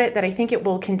talk about it that I think it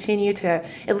will continue to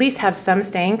at least have some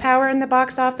staying power in the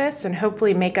box office and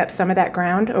hopefully make up some of that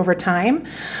ground over time.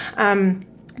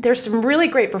 There's some really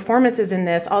great performances in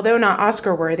this, although not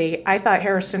Oscar worthy. I thought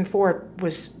Harrison Ford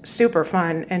was super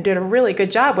fun and did a really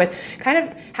good job with kind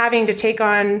of having to take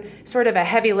on sort of a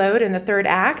heavy load in the third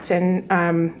act. And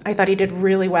I thought he did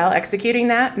really well executing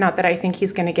that. Not that I think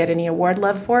he's going to get any award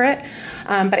love for it.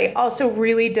 But I also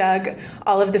really dug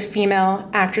all of the female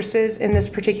actresses in this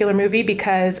particular movie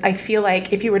because I feel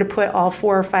like if you were to put all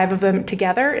 4 or 5 of them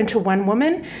together into one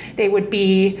woman, they would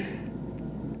be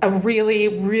a really,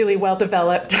 really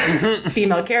well-developed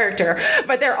female character.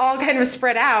 But they're all kind of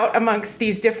spread out amongst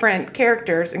these different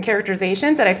characters and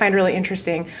characterizations that I find really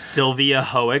interesting. Sylvia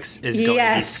Hoeks is going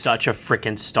to be such a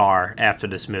freaking star after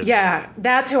this movie. Yeah,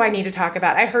 that's who I need to talk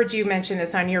about. I heard you mention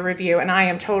this on your review, and I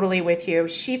am totally with you.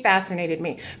 She fascinated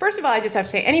me. First of all, I just have to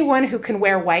say, anyone who can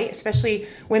wear white, especially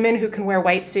women who can wear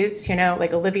white suits,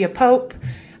 like Olivia Pope,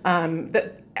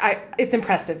 it's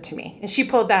impressive to me, and she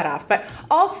pulled that off. But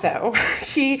also,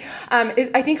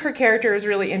 I think her character is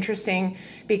really interesting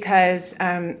because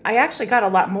I actually got a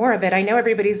lot more of it. I know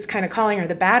everybody's kind of calling her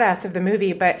the badass of the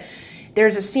movie, but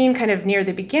there's a scene kind of near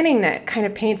the beginning that kind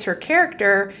of paints her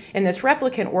character in this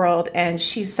replicant world, and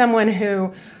she's someone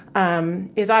who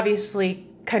is obviously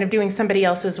kind of doing somebody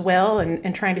else's will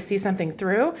and trying to see something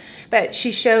through, but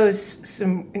she shows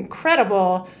some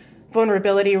incredible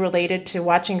vulnerability related to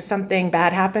watching something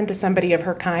bad happen to somebody of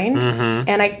her kind. Mm-hmm.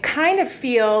 And I kind of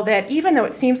feel that even though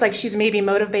it seems like she's maybe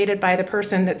motivated by the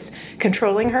person that's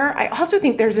controlling her, I also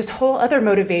think there's this whole other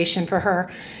motivation for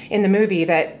her in the movie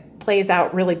that plays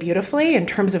out really beautifully in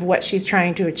terms of what she's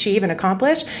trying to achieve and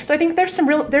accomplish. So I think there's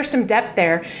some depth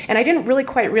there, and I didn't really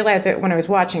quite realize it when I was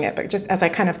watching it, but just as I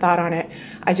kind of thought on it,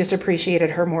 I just appreciated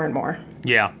her more and more.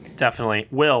 Yeah, definitely.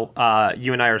 Will,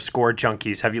 you and I are score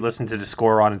junkies. Have you listened to the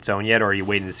score on its own yet, or are you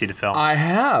waiting to see the film? I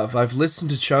have. I've listened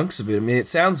to chunks of it. I mean, it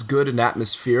sounds good and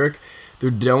atmospheric.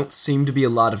 There don't seem to be a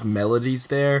lot of melodies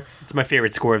there. It's my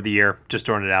favorite score of the year, just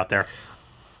throwing it out there.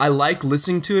 I like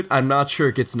listening to it. I'm not sure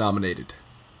it gets nominated.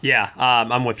 Yeah,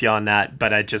 I'm with you on that,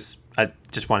 but I just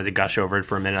wanted to gush over it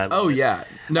for a minute. Oh, yeah.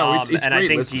 No, it's and great I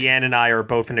think listening. Deanne and I are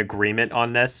both in agreement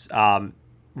on this.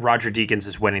 Roger Deakins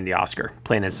is winning the Oscar,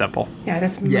 plain and simple. Yeah,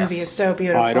 this movie is so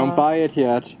beautiful. I don't buy it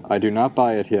yet. I do not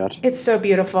buy it yet. It's so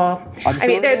beautiful. I'm sure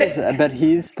it is, but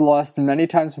he's lost many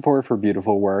times before for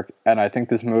beautiful work, and I think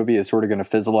this movie is sort of going to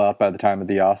fizzle out by the time of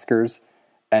the Oscars.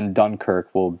 And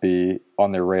Dunkirk will be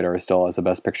on their radar still as a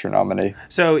Best Picture nominee.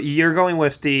 So you're going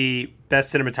with the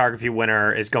Best Cinematography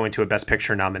winner is going to a Best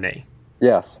Picture nominee?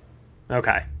 Yes.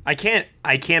 Okay. I can't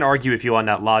argue with you on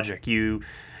that logic. You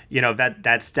know,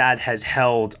 that stat has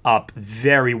held up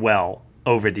very well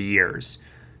over the years.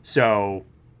 So,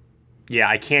 yeah,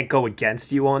 I can't go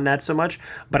against you on that so much.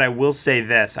 But I will say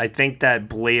this. I think that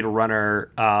Blade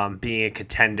Runner being a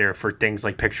contender for things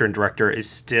like picture and director is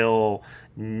still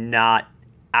not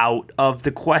out of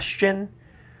the question,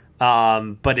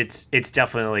 but it's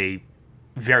definitely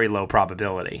very low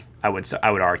probability. I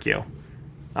would argue,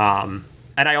 and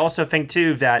I also think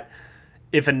too that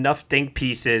if enough think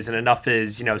pieces and enough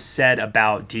is said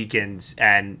about Deakins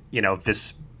and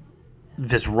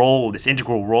this role, this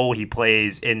integral role he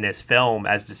plays in this film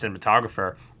as the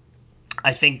cinematographer,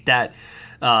 I think that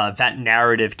that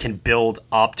narrative can build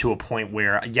up to a point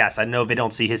where, yes, I know they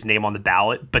don't see his name on the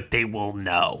ballot, but they will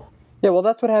know. Yeah, well,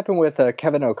 that's what happened with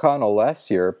Kevin O'Connell last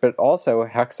year, but also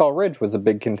Hacksaw Ridge was a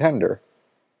big contender.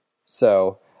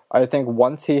 So I think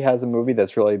once he has a movie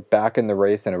that's really back in the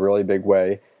race in a really big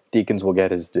way, Deakins will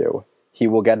get his due. He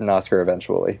will get an Oscar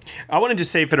eventually. I want to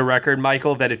just say for the record,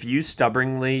 Michael, that if you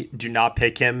stubbornly do not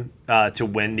pick him to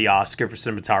win the Oscar for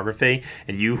cinematography,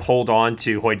 and you hold on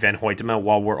to Hoyt van Hoytema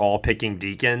while we're all picking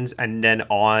Deakins, and then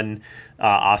on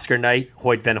Oscar night,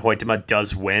 Hoyt van Hoytema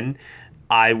does win,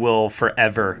 I will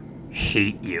forever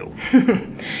hate you.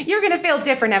 You're going to feel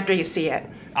different after you see it.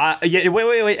 Yeah,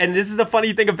 wait. And this is the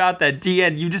funny thing about that.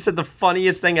 Deanne, you just said the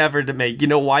funniest thing ever to me. You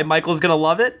know why Michael's going to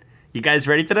love it? You guys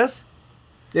ready for this?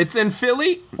 It's in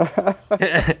Philly?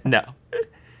 No.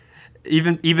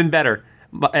 Even better.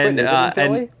 And, Wait, is it in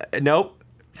Philly? And nope.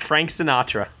 Frank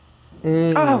Sinatra.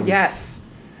 Oh, yes.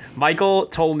 Michael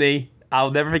told me,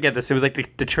 I'll never forget this. It was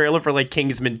like the trailer for like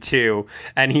Kingsman 2.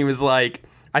 And he was like,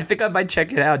 I think I might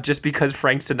check it out just because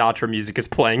Frank Sinatra music is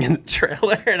playing in the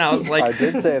trailer. And I was like... I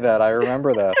did say that. I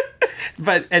remember that.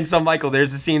 And so, Michael,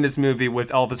 there's a scene in this movie with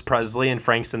Elvis Presley and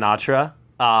Frank Sinatra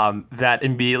that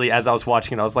immediately, as I was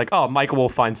watching it, I was like, oh, Michael will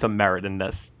find some merit in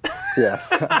this. Yes.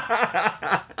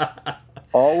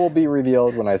 All will be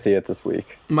revealed when I see it this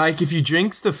week. Mike, if you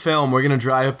jinx the film, we're going to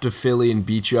drive up to Philly and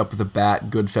beat you up with a bat,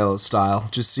 Goodfellas style,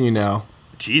 just so you know.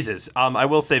 Jesus. I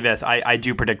will say this. I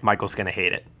do predict Michael's going to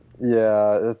hate it.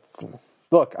 Yeah,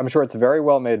 look, I'm sure it's a very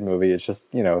well-made movie. It's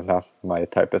just, not my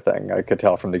type of thing. I could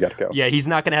tell from the get-go. Yeah, he's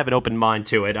not going to have an open mind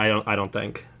to it. I don't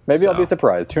think. Maybe I'll be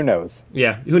surprised. Who knows?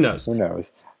 Yeah, who knows? Who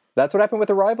knows? That's what happened with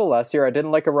Arrival last year. I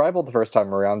didn't like Arrival the first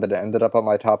time around, but it ended up on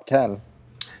my top 10.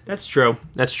 That's true.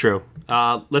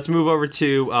 Let's move over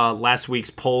to last week's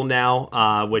poll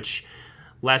now, which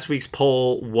last week's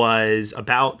poll was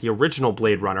about the original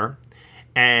Blade Runner.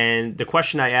 And the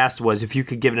question I asked was, if you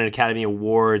could give an Academy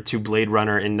Award to Blade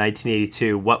Runner in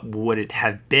 1982, what would it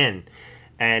have been?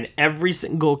 And every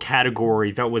single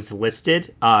category that was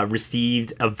listed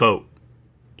received a vote.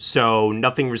 So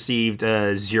nothing received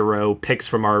 0 picks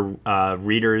from our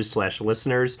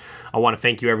readers/listeners. I want to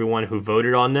thank you, everyone who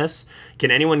voted on this.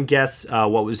 Can anyone guess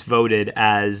what was voted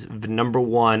as the number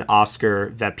one Oscar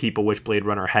that People Wish Blade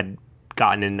Runner had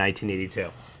gotten in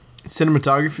 1982?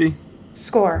 Cinematography?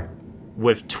 Score.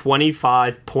 With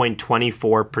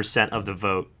 25.24% of the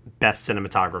vote, best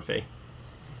cinematography.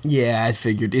 Yeah, I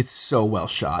figured. It's so well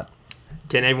shot.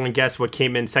 Can anyone guess what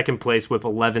came in second place with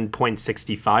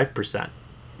 11.65%?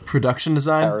 Production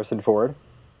design? Harrison Ford.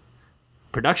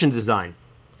 Production design.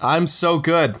 I'm so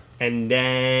good. And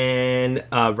then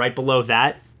right below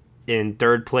that, in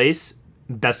third place,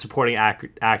 best supporting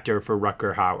actor for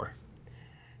Rutger Hauer.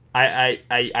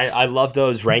 I love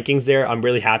those rankings there. I'm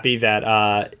really happy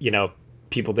that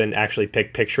people didn't actually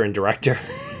pick picture and director.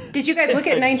 Did you guys look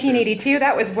at 1982?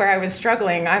 That was where I was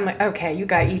struggling. I'm like, okay, you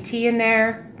got E.T. in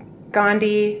there,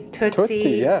 Gandhi,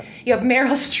 Tootsie. Yeah. You have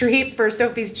Meryl Streep for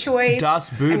Sophie's Choice. Das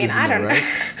Boot is in there, right?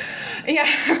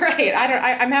 Yeah, right.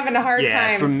 I'm having a hard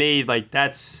time. Yeah, for me, like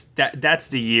that's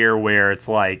the year where it's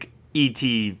like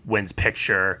E.T. wins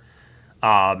picture.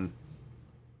 Man,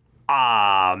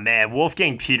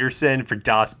 Wolfgang Peterson for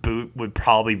Das Boot would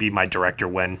probably be my director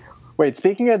win. Wait,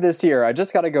 speaking of this year, I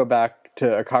just got to go back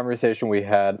to a conversation we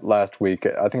had last week.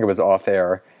 I think it was off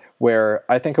air, where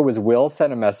I think it was Will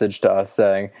sent a message to us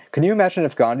saying, can you imagine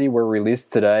if Gandhi were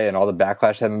released today and all the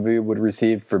backlash that movie would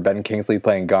receive for Ben Kingsley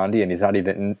playing Gandhi and he's not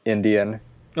even Indian?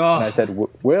 Oh. And I said,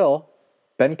 Will,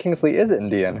 Ben Kingsley is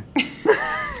Indian.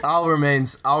 I'll remain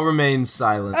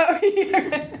silent. Oh,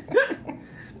 yeah.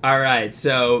 All right,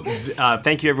 so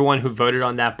thank you everyone who voted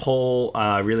on that poll.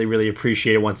 Really, really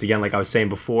appreciate it once again, like I was saying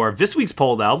before. This week's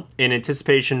poll, though, in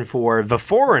anticipation for The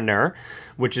Foreigner,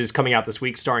 which is coming out this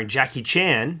week, starring Jackie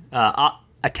Chan,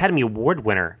 Academy Award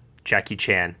winner Jackie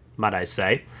Chan, might I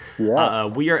say.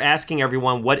 Yes. We are asking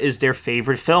everyone what is their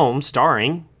favorite film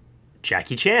starring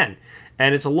Jackie Chan.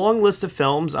 And it's a long list of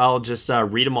films. I'll just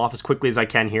read them off as quickly as I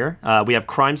can here. We have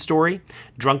Crime Story,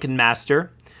 Drunken Master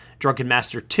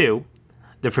 2,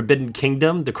 The Forbidden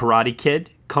Kingdom, The Karate Kid,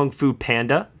 Kung Fu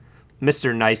Panda,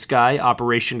 Mr. Nice Guy,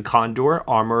 Operation Condor,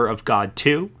 Armor of God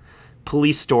 2,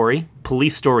 Police Story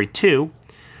 2,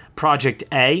 Project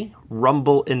A,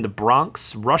 Rumble in the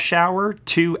Bronx, Rush Hour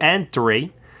 2 and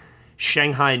 3,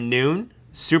 Shanghai Noon,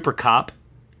 Super Cop,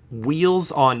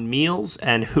 Wheels on Meals,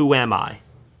 and Who Am I?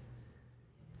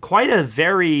 Quite a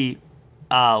very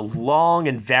long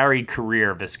and varied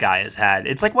career this guy has had.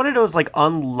 It's like one of those like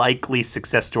unlikely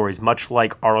success stories, much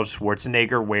like Arnold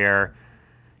Schwarzenegger, where,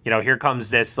 you know, here comes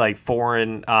this like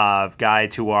foreign guy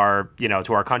to our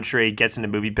country, gets in the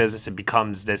movie business and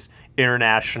becomes this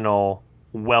international,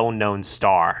 well-known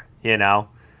star, you know?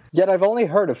 Yet I've only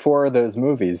heard of 4 of those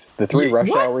movies. The 3 Rush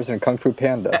Hours and Kung Fu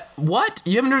Panda. What?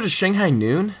 You haven't heard of Shanghai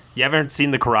Noon? You haven't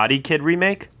seen the Karate Kid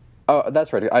remake? Oh,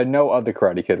 that's right. I know of the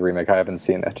Karate Kid remake. I haven't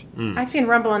seen it. I've seen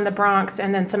Rumble in the Bronx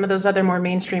and then some of those other more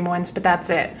mainstream ones, but that's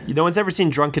it. No one's ever seen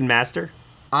Drunken Master?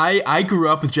 I grew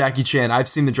up with Jackie Chan. I've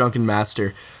seen The Drunken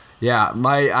Master. Yeah,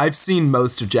 I've seen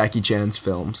most of Jackie Chan's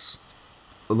films.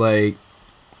 Like,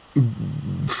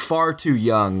 far too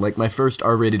young. Like, my first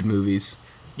R-rated movies.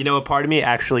 You know, a part of me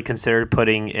actually considered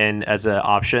putting in as an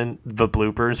option the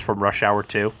bloopers from Rush Hour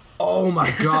 2. Oh my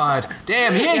god.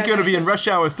 Damn, he ain't gonna be in Rush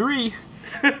Hour 3.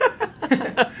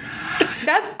 I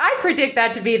predict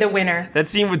that to be the winner. That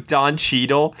scene with Don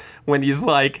Cheadle when he's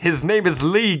like, his name is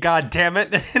Lee,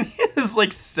 goddammit. And he is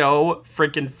like so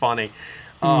freaking funny.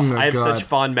 I have such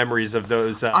fond memories of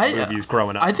those movies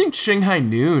growing up. I think Shanghai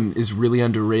Noon is really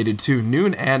underrated too.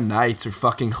 Noon and Nights are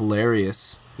fucking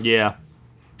hilarious. Yeah.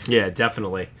 Yeah,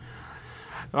 definitely.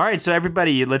 All right, so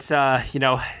everybody, let's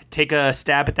take a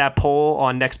stab at that poll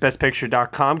on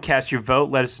nextbestpicture.com. Cast your vote.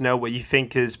 Let us know what you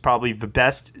think is probably the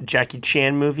best Jackie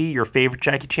Chan movie, your favorite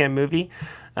Jackie Chan movie.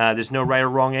 There's no right or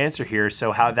wrong answer here,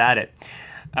 so have at it.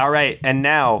 All right, and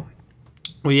now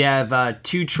we have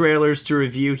 2 trailers to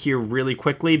review here really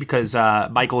quickly because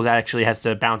Michael actually has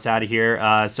to bounce out of here,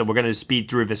 so we're going to speed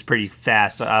through this pretty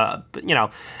fast. But,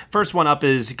 first one up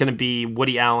is going to be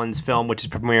Woody Allen's film, which is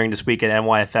premiering this week at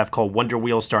NYFF, called Wonder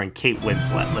Wheel, starring Kate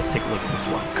Winslet. Let's take a look at this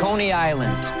one. Coney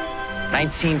Island,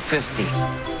 1950s.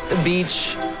 The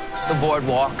beach, the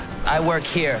boardwalk. I work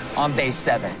here on Base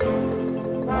 7.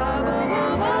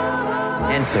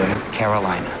 Enter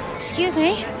Carolina. Excuse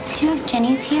me, do you know if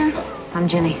Jenny's here? I'm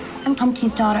Jenny. I'm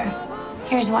Humpty's daughter.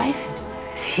 Here's wife.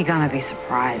 Is he gonna be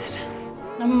surprised?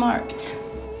 I'm marked.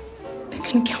 They're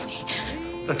gonna kill me.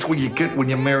 That's what you get when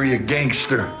you marry a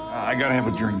gangster. I gotta have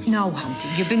a drink. No, Humpty,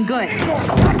 you've been good.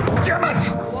 Damn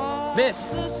it! Miss,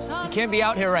 you can't be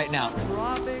out here right now.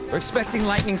 We're expecting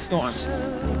lightning storms.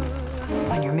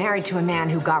 When you're married to a man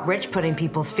who got rich putting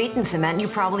people's feet in cement, you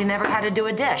probably never had to do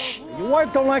a dish. Your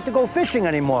wife don't like to go fishing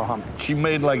anymore, Humpty. She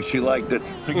made like she liked it.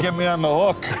 To get me on the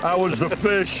hook, I was the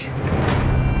fish.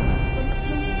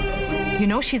 You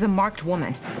know she's a marked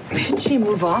woman. Should she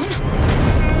move on?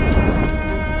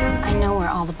 I know where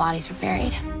all the bodies are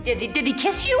buried. Did he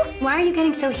kiss you? Why are you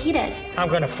getting so heated? I'm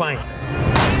gonna find her.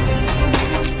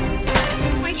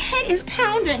 My head is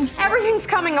pounding. Everything's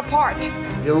coming apart.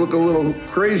 You look a little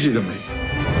crazy to me.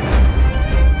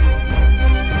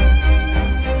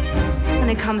 When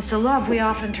it comes to love, we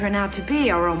often turn out to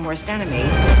be our own worst enemy.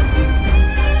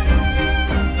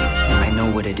 I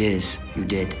know what it is you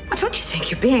did. Don't you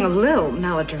think you're being a little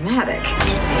melodramatic?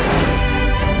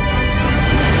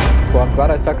 Well, I'm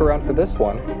glad I stuck around for this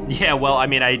one. Yeah, well, I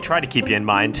mean, I try to keep you in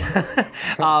mind.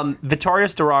 Vittorio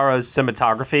Storaro's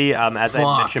cinematography, as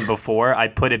I mentioned before, I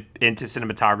put it into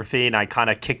cinematography and I kind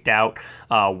of kicked out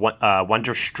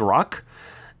Wonderstruck.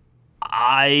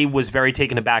 I was very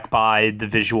taken aback by the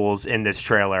visuals in this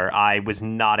trailer. I was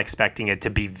not expecting it to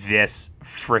be this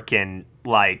freaking,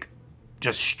 like,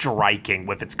 just striking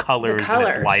with its colors and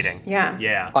its lighting.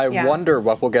 Yeah. I wonder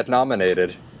what will get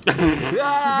nominated.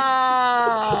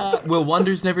 Will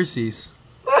wonders never cease?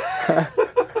 You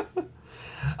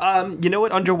know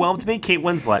what underwhelmed me? Kate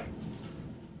Winslet.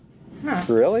 Huh.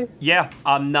 Really? Yeah,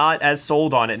 I'm not as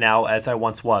sold on it now as I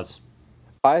once was.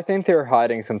 I think they're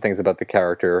hiding some things about the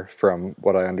character from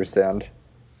what I understand.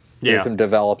 Yeah. There's some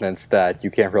developments that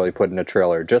you can't really put in a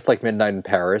trailer. Just like Midnight in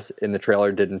Paris, in the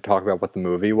trailer didn't talk about what the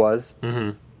movie was.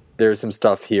 Mm-hmm. There's some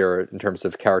stuff here in terms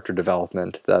of character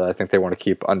development that I think they want to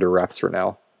keep under wraps for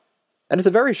now. And it's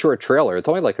a very short trailer. It's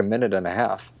only like a minute and a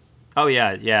half. Oh,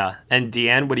 yeah. And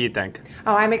Deanne, what do you think?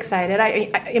 Oh, I'm excited.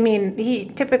 I mean, he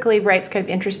typically writes kind of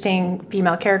interesting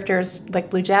female characters, like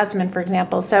Blue Jasmine, for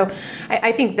example. So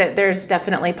I think that there's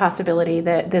definitely a possibility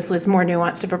that this was more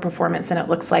nuanced of a performance than it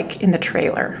looks like in the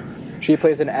trailer. She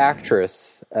plays an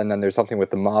actress, and then there's something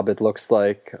with the mob, it looks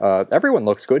like. Everyone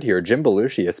looks good here, Jim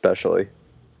Belushi especially.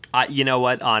 You know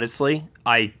what? Honestly,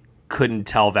 I couldn't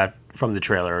tell that from the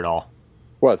trailer at all.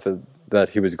 What,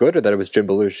 that he was good or that it was Jim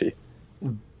Belushi?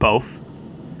 Both.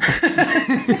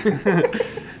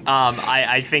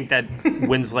 I think that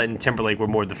Winslet and Timberlake were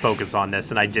more the focus on this,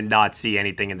 and I did not see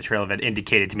anything in the trailer that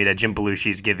indicated to me that Jim Belushi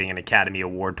is giving an Academy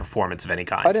Award performance of any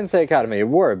kind. I didn't say Academy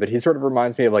Award, but he sort of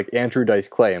reminds me of like Andrew Dice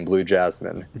Clay in Blue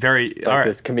Jasmine.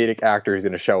 This comedic actor who's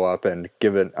going to show up and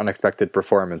give an unexpected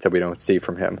performance that we don't see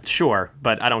from him. Sure,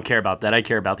 but I don't care about that. I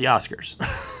care about the Oscars.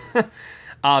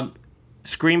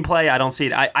 Screenplay, I don't see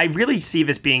it. I really see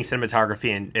this being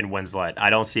cinematography in Winslet. I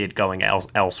don't see it going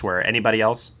elsewhere. Anybody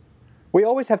else? We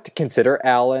always have to consider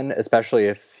Alan, especially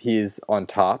if he's on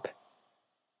top.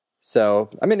 So,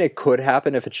 I mean, it could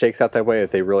happen if it shakes out that way,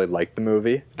 if they really like the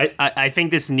movie. I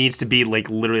think this needs to be like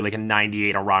literally like a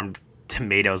 98 on Rotten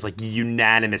Tomatoes, like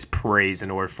unanimous praise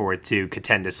in order for it to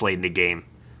contend this late in the game.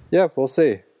 Yeah, we'll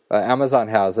see. Amazon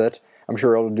has it. I'm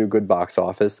sure it'll do good box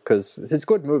office because his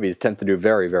good movies tend to do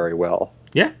very, very well.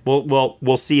 Yeah,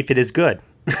 we'll see if it is good.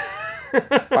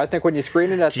 I think when you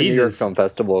screen it at the New York Film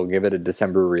Festival and give it a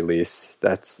December release,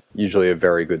 that's usually a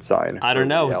very good sign. I don't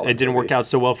know. It didn't work out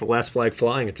so well for Last Flag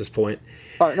Flying at this point.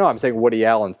 No, I'm saying Woody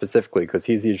Allen specifically because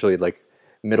he's usually like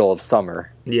middle of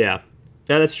summer. Yeah,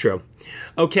 that's true.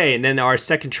 Okay, and then our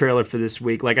second trailer for this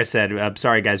week, like I said, I'm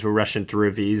sorry guys, we're rushing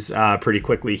through these pretty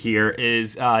quickly here,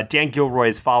 is Dan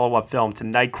Gilroy's follow-up film to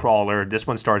Nightcrawler. This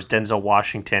one stars Denzel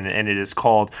Washington, and it is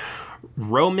called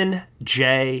Roman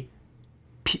J.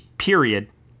 Period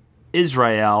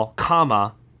Israel,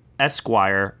 comma,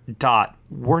 Esquire, dot.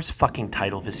 Worst fucking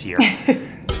title this year.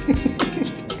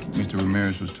 Mr.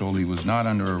 Ramirez was told he was not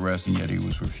under arrest, and yet he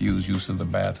was refused use of the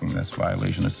bathroom. That's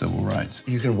violation of civil rights.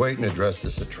 You can wait and address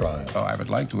this at trial. Oh, I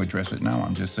would like to address it now.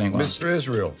 I'm just saying... Mr.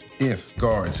 Israel. If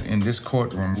guards in this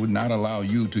courtroom would not allow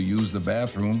you to use the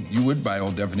bathroom, you would, by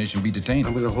all definition, be detained.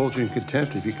 I'm going to hold you in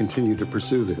contempt if you continue to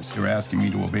pursue this. You're asking me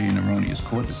to obey an erroneous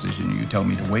court decision, and you tell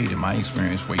me to wait. In my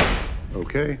experience, wait.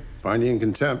 Okay, find you in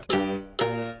contempt.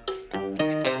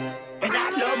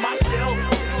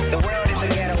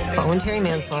 Voluntary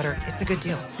manslaughter, it's a good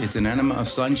deal. It's an enema of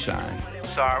sunshine.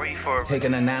 Sorry for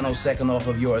taking a nanosecond off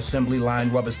of your assembly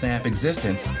line rubber stamp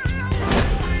existence.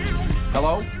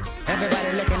 Hello?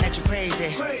 Everybody looking at you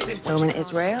crazy. Roman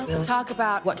Israel, we'll talk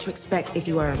about what to expect if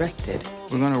you are arrested.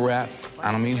 We're gonna rap.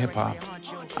 I don't mean hip-hop.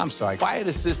 I'm sorry. Why are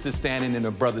the sisters standing and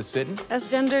the brothers sitting?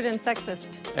 That's gendered and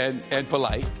sexist. And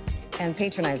polite. And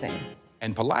patronizing.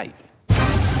 And polite.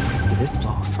 This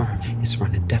law firm has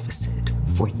run a deficit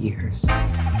for years.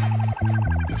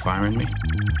 You're firing me?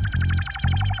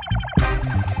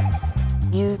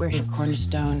 You were a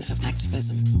cornerstone of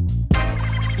activism.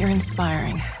 You're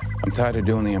inspiring. I'm tired of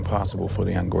doing the impossible for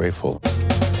the ungrateful.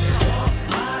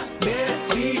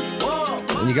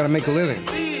 And you gotta make a living.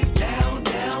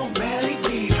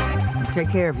 Take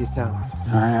care of yourself.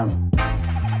 I am.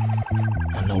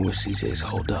 I know where CJ's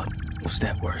hold up. What's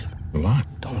that worth? A lot.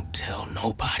 Don't tell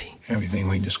nobody. Everything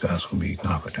we discuss will be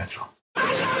confidential.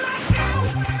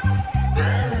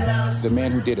 The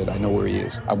man who did it, I know where he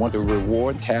is. I want the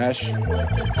reward, cash.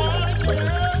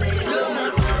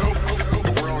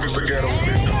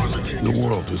 The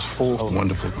world is full of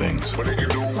wonderful things.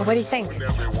 Well, what do you think?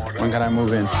 When can I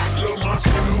move in?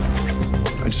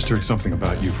 I just heard something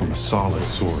about you from a solid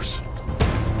source.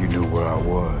 You knew where I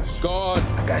was. God!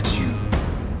 I got you.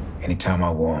 Anytime I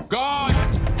want. God!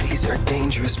 These are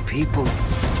dangerous people.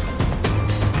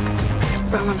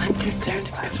 Roman, I'm concerned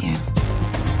about you.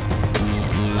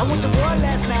 I went to war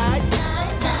last night.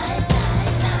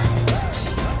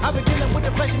 I've been dealing with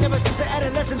depression ever since an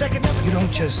adolescent. You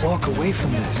don't just walk away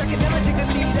from this.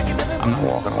 I'm not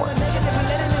walking away.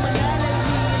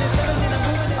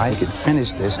 I could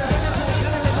finish this.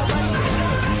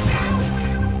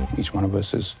 Each one of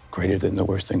us is greater than the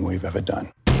worst thing we've ever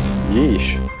done.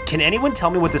 Yeesh. Can anyone tell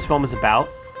me what this film is about?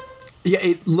 Yeah,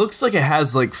 it looks like it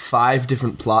has like 5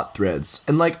 different plot threads.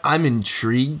 And like, I'm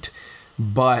intrigued,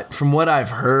 but from what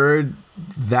I've heard,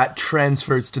 that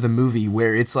transfers to the movie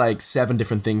where it's like 7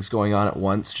 different things going on at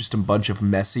once. Just a bunch of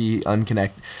messy,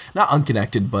 not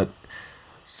unconnected, but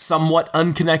somewhat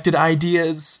unconnected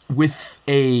ideas with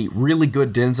a really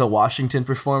good Denzel Washington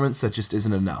performance that just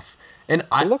isn't enough. And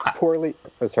it looks poorly.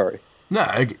 Oh, sorry. No,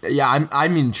 yeah,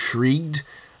 I'm intrigued,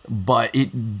 but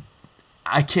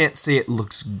I can't say it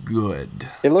looks good.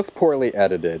 It looks poorly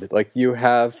edited. Like, you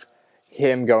have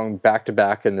him going back to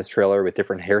back in this trailer with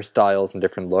different hairstyles and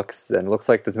different looks, and it looks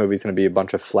like this movie's going to be a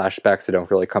bunch of flashbacks that don't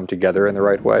really come together in the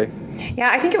right way. Yeah,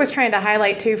 I think it was trying to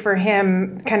highlight too for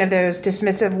him kind of those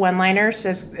dismissive one-liners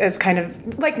as kind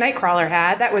of like Nightcrawler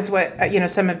had. That was what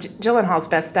some of Gyllenhaal's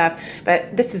best stuff,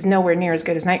 but this is nowhere near as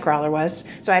good as Nightcrawler was.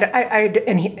 So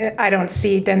I don't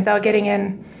see Denzel getting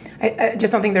in. I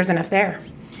just don't think there's enough there.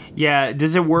 Yeah,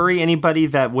 does it worry anybody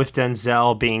that with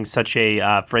Denzel being such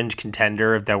a fringe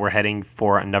contender that we're heading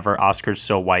for another Oscars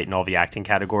So White in all the acting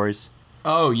categories?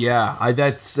 Oh yeah,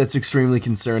 that's extremely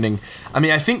concerning. I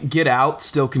mean, I think Get Out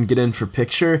still can get in for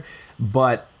picture,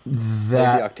 but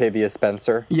that maybe Octavia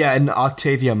Spencer. Yeah, and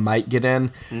Octavia might get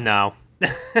in. No,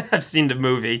 I've seen the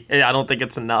movie. I don't think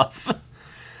it's enough.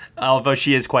 Although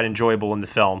she is quite enjoyable in the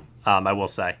film, I will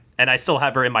say, and I still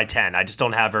have her in my 10. I just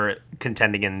don't have her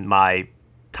contending in my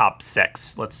top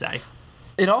 6. Let's say.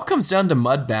 It all comes down to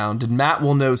Mudbound, and Matt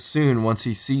will know soon once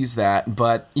he sees that.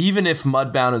 But even if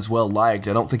Mudbound is well liked,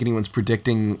 I don't think anyone's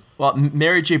predicting. Well,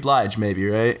 Mary J. Blige, maybe,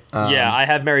 right? Yeah, I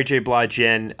have Mary J. Blige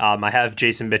in. I have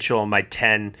Jason Mitchell in my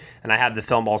 10, and I have the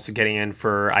film also getting in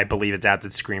for, I believe,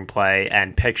 adapted screenplay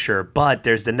and picture. But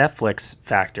there's the Netflix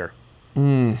factor.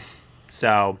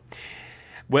 So,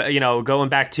 going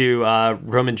back to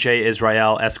Roman J.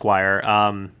 Israel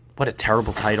Esquire. What a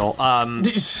terrible title.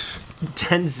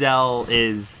 Denzel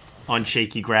is on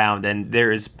shaky ground, and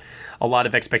there is a lot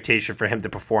of expectation for him to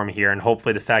perform here, and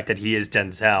hopefully the fact that he is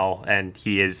Denzel and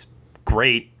he is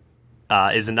great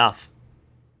is enough.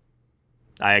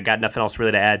 I got nothing else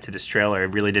really to add to this trailer. It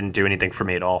really didn't do anything for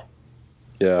me at all.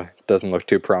 Yeah, it doesn't look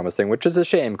too promising, which is a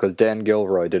shame because Dan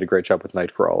Gilroy did a great job with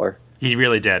Nightcrawler. He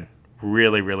really did.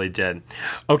 Really, really did.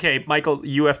 Okay, Michael,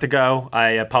 you have to go. I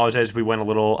apologize. We went a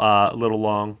little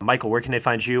long. Michael, where can they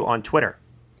find you on Twitter?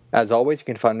 As always, you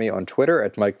can find me on Twitter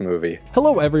at MikeMovie.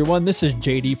 Hello, everyone. This is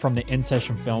JD from the In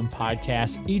Session Film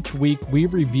Podcast. Each week, we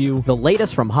review the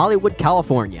latest from Hollywood,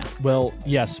 California. Well,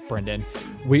 yes, Brendan.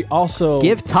 We also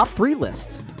give top 3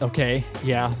 lists. Okay,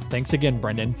 yeah. Thanks again,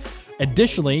 Brendan.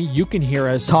 Additionally, you can hear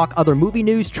us talk other movie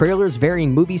news, trailers,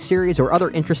 varying movie series, or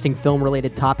other interesting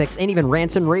film-related topics, and even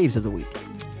rants and raves of the week.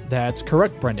 That's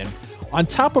correct, Brendan. On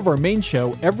top of our main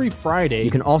show, every Friday, you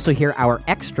can also hear our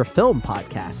extra film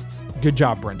podcasts. Good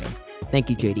job, Brendan. Thank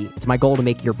you, JD. It's my goal to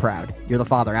make you proud. You're the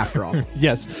father, after all.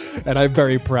 Yes, and I'm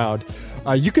very proud.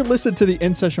 You can listen to the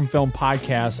In Session Film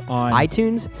Podcast on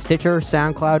iTunes, Stitcher,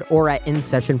 SoundCloud, or at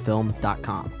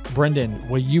InSessionFilm.com. Brendan,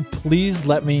 will you please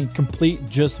let me complete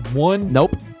just one?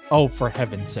 Nope. Oh, for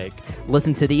heaven's sake.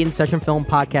 Listen to the In Session Film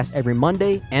Podcast every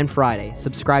Monday and Friday.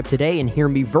 Subscribe today and hear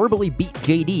me verbally beat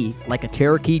JD like a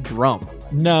Cherokee drum.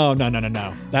 No.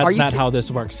 That's not how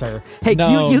this works, sir. Hey,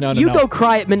 no, you go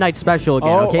cry at Midnight Special again,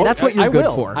 okay? That's what you're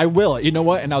good for. I will. You know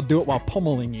what? And I'll do it while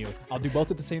pummeling you. I'll do both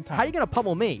at the same time. How are you going to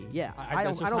pummel me? Yeah, I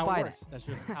don't buy that. That's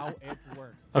just how it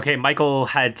works. Okay, Michael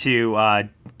had to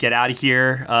get out of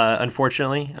here,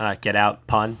 unfortunately. Get out,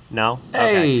 pun? No?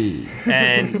 Hey!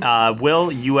 Okay. And Will,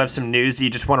 you have some news you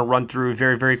just want to run through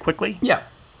very, very quickly? Yeah.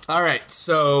 All right,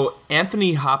 so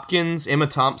Anthony Hopkins, Emma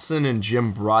Thompson, and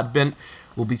Jim Broadbent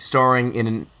will be starring in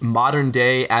a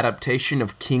modern-day adaptation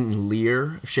of King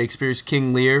Lear, Shakespeare's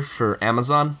King Lear, for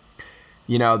Amazon.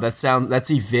 You know, that's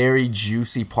a very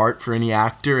juicy part for any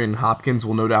actor, and Hopkins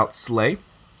will no doubt slay.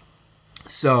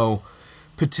 So,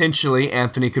 potentially,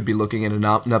 Anthony could be looking at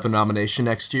another nomination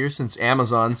next year, since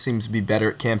Amazon seems to be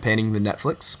better at campaigning than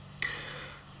Netflix.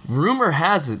 Rumor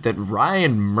has it that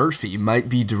Ryan Murphy might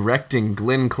be directing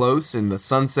Glenn Close in the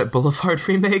Sunset Boulevard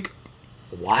remake.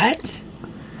 What?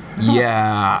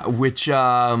 Yeah, which,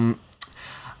 I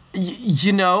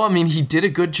mean, he did a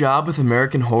good job with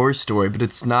American Horror Story, but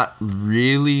it's not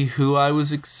really who I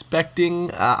was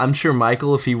expecting. I'm sure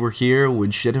Michael, if he were here,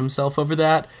 would shit himself over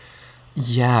that.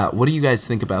 Yeah, what do you guys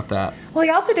think about that? Well, he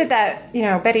also did that,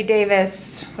 Betty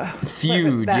Davis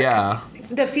Feud, yeah.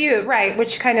 The Feud, right,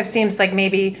 which kind of seems like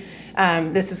maybe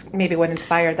this is maybe what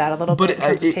inspired that a little bit in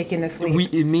terms of taking this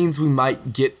lead. It means we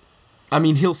might get... I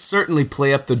mean, he'll certainly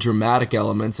play up the dramatic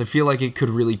elements. I feel like it could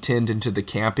really tend into the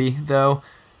campy, though,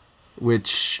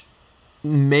 which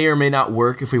may or may not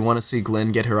work if we want to see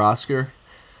Glenn get her Oscar.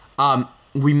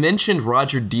 We mentioned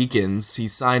Roger Deakins. He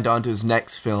signed on to his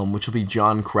next film, which will be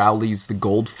John Crowley's The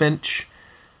Goldfinch,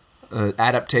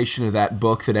 adaptation of that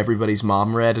book that everybody's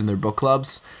mom read in their book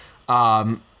clubs.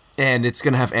 And it's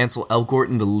going to have Ansel Elgort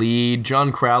in the lead.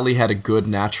 John Crowley had a good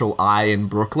natural eye in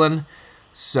Brooklyn.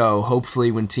 So hopefully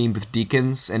when teamed with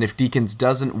Deakins, and if Deakins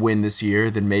doesn't win this year,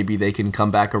 then maybe they can come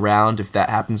back around if that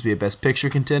happens to be a Best Picture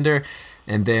contender,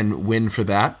 and then win for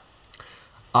that.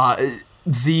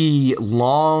 The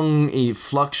long,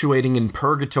 fluctuating in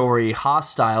purgatory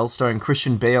Hostile, starring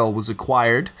Christian Bale, was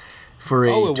acquired for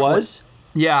a... Oh, it was?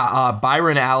 Yeah,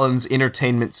 Byron Allen's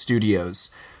Entertainment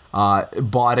Studios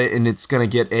bought it, and it's going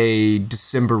to get a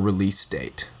December release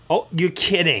date. Oh, you're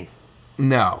kidding.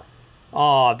 No.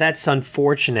 Oh, that's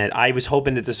unfortunate. I was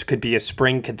hoping that this could be a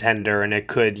spring contender and it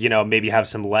could, maybe have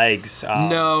some legs.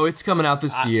 No, it's coming out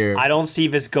this year. I don't see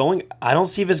this going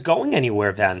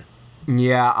anywhere then.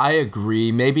 Yeah, I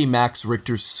agree. Maybe Max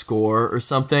Richter's score or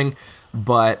something,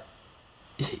 but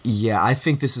yeah, I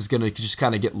think this is going to just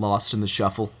kind of get lost in the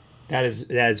shuffle. That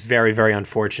is very, very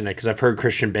unfortunate because I've heard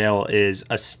Christian Bale is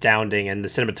astounding and the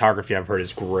cinematography I've heard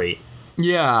is great.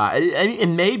 Yeah,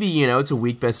 and maybe, it's a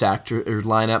weak Best Actor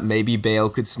lineup. Maybe Bale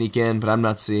could sneak in, but I'm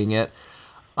not seeing it.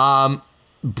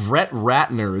 Brett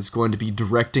Ratner is going to be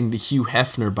directing the Hugh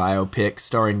Hefner biopic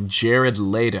starring Jared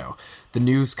Leto. The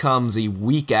news comes a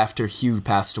week after Hugh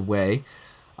passed away.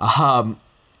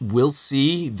 We'll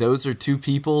see. Those are two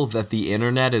people that the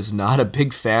internet is not a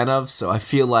big fan of, so I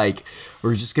feel like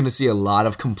we're just going to see a lot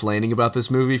of complaining about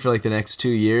this movie for like the next 2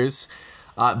 years.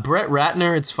 Brett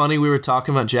Ratner, it's funny, we were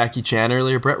talking about Jackie Chan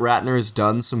earlier. Brett Ratner has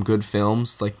done some good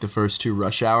films, like the first 2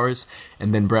 Rush Hours,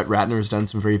 and then Brett Ratner has done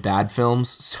some very bad films,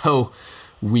 so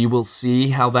we will see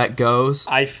how that goes.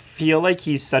 I feel like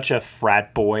he's such a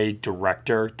frat boy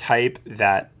director type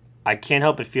that I can't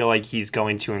help but feel like he's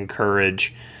going to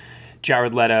encourage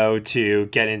Jared Leto to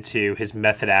get into his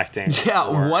method acting.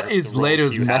 Yeah, what is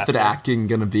Leto's method acting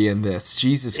going to be in this?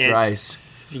 Jesus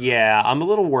Christ. Yeah, I'm a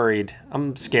little worried.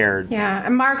 I'm scared. Yeah,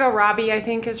 and Margot Robbie, I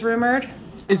think, is rumored.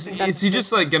 Is he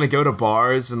just like going to go to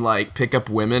bars and like pick up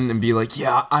women and be like,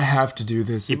 yeah, I have to do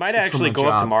this? He might actually go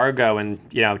up to Margot and,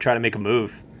 try to make a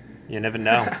move. You never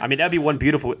know. I mean, that would be one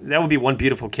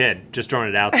beautiful kid. Just throwing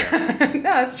it out there. No,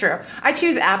 that's true. I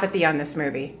choose apathy on this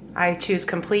movie. I choose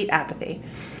complete apathy.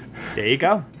 There you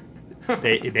go.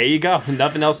 There you go.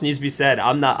 Nothing else needs to be said.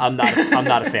 I'm not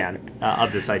a fan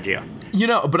of this idea.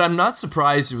 But I'm not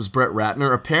surprised it was Brett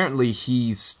Ratner. Apparently,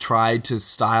 he's tried to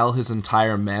style his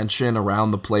entire mansion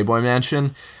around the Playboy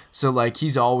Mansion. So, like,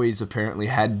 he's always apparently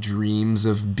had dreams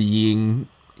of being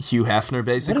Hugh Hefner,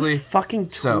 basically. What a fucking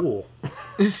tool.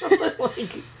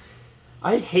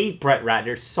 I hate Brett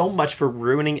Ratner so much for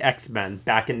ruining X-Men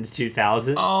back in the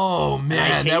 2000s. Oh,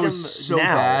 man, that was so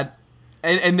bad.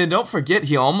 And then don't forget,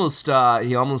 he almost helmed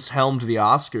the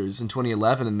Oscars in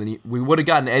 2011, and then we would have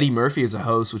gotten Eddie Murphy as a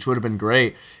host, which would have been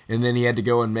great. And then he had to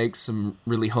go and make some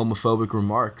really homophobic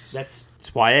remarks.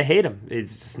 That's why I hate him.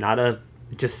 It's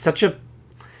just such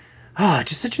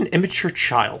an immature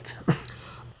child.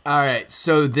 All right,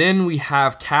 so then we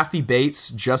have Kathy Bates,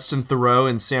 Justin Theroux,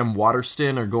 and Sam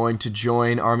Waterston are going to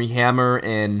join Armie Hammer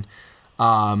and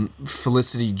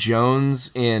Felicity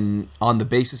Jones On the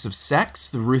Basis of Sex,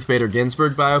 the Ruth Bader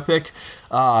Ginsburg biopic.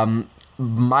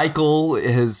 Michael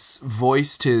has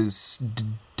voiced his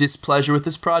displeasure with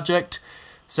this project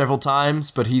several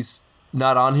times, but he's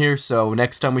not on here, so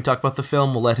next time we talk about the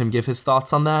film, we'll let him give his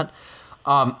thoughts on that.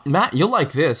 Matt, you'll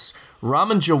like this.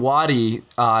 Ramin Djawadi,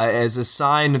 as a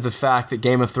sign of the fact that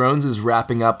Game of Thrones is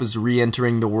wrapping up, is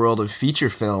re-entering the world of feature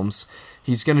films.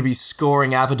 He's going to be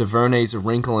scoring Ava DuVernay's A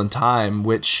Wrinkle in Time,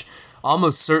 which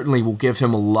almost certainly will give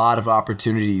him a lot of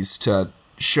opportunities to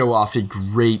show off a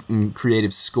great and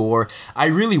creative score. I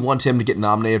really want him to get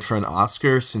nominated for an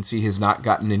Oscar since he has not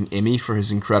gotten an Emmy for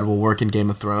his incredible work in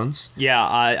Game of Thrones. Yeah,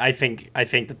 I think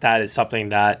that is something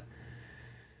that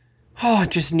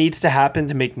just needs to happen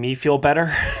to make me feel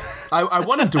better. I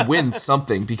want him to win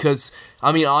something because,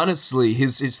 I mean, honestly,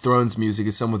 his Thrones music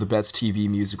is some of the best TV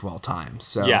music of all time.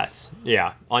 So yes,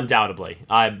 yeah, undoubtedly.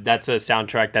 That's a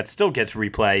soundtrack that still gets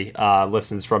replay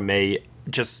listens from me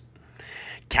just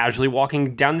casually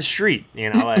walking down the street.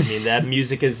 I mean, that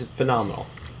music is phenomenal.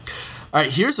 All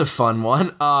right, here's a fun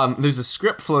one. There's a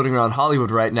script floating around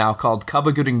Hollywood right now called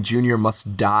Cuba Gooding Jr.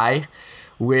 Must Die,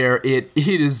 where it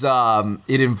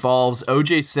involves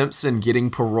O.J. Simpson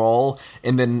getting parole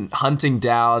and then hunting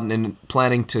down and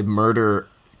planning to murder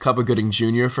Cuba Gooding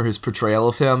Jr. for his portrayal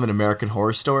of him in American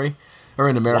Horror Story, or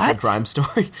in American Crime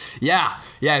Story. Yeah,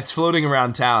 it's floating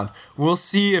around town. We'll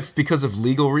see if, because of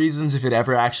legal reasons, if it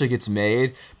ever actually gets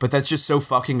made, but that's just so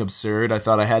fucking absurd, I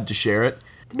thought I had to share it.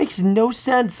 It makes no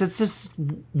sense. It's just,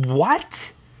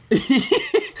 what?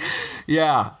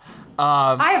 Yeah.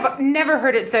 I have never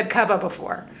heard it said Cuba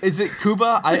before. Is it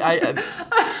Cuba? I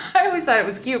always thought it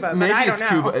was Cuba, but maybe I don't know.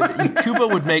 Cuba. Cuba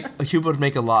would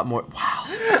make a lot more.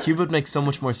 Wow, Cuba would make so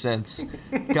much more sense.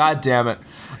 God damn it.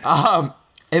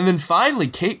 And then finally,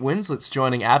 Kate Winslet's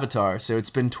joining Avatar. So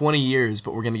it's been 20 years,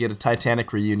 but we're gonna get a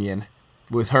Titanic reunion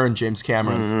with her and James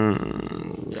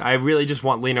Cameron. I really just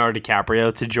want Leonardo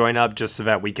DiCaprio to join up just so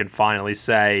that we can finally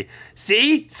say,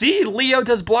 see, Leo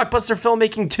does blockbuster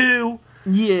filmmaking too.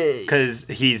 Yeah, because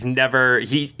he's never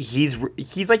he's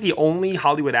like the only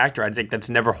Hollywood actor I think that's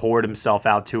never whored himself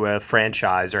out to a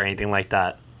franchise or anything like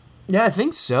that. Yeah, I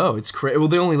think so. It's crazy. Well,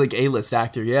 the only like A-list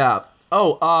actor. Yeah.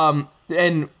 Oh,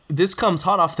 and this comes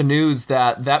hot off the news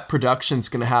that production's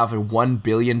gonna have a $1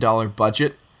 billion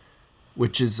budget,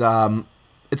 which is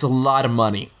it's a lot of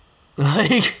money.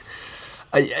 Like,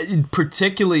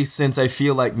 Particularly since I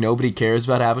feel like nobody cares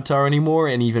about Avatar anymore,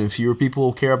 and even fewer people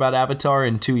will care about Avatar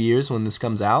in 2 years when this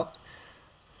comes out.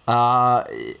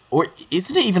 Or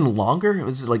isn't it even longer? It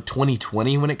was like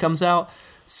 2020 when it comes out.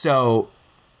 So,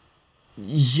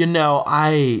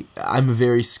 I'm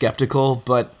very skeptical,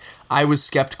 but I was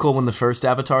skeptical when the first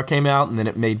Avatar came out, and then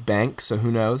it made bank, so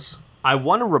who knows? I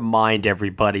want to remind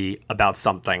everybody about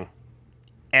something.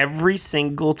 Every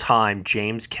single time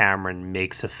James Cameron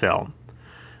makes a film,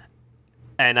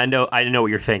 and I know what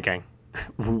you're thinking.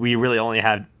 We really only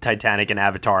have Titanic and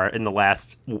Avatar in the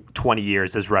last 20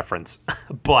 years as reference.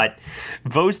 But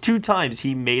those 2 times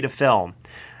he made a film,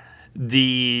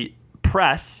 the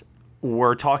press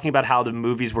were talking about how the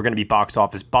movies were going to be box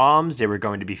office bombs, they were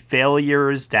going to be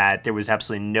failures, that there was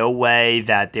absolutely no way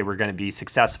that they were going to be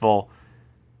successful.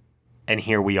 And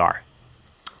here we are.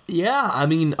 Yeah, I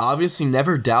mean, obviously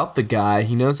never doubt the guy.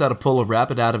 He knows how to pull a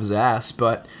rabbit out of his ass,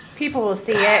 but... People will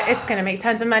see it. It's going to make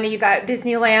tons of money. You got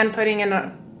Disneyland putting in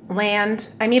a land.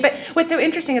 I mean, but what's so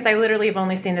interesting is I literally have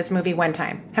only seen this movie one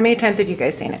time. How many times have you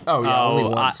guys seen it? Oh, yeah, only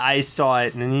once. I saw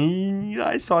it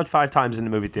 5 times in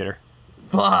the movie theater.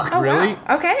 Fuck, really?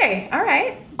 Wow. Okay, all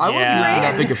right. I wasn't even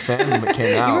that big a fan when it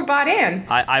came out. You were bought in.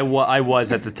 I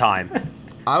was at the time.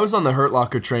 I was on the Hurt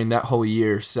Locker train that whole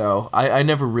year, so I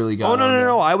never really got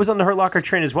No. I was on the Hurt Locker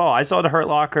train as well. I saw the Hurt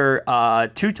Locker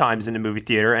 2 times in the movie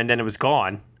theater, and then it was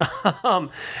gone.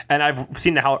 And I've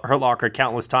seen the Hurt Locker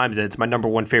countless times, and it's my number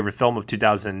 1 favorite film of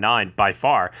 2009 by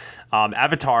far.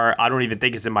 Avatar, I don't even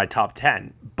think is in my top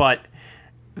 10, but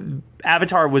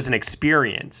Avatar was an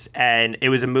experience, and it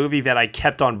was a movie that I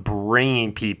kept on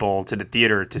bringing people to the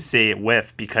theater to see it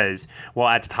with because, well,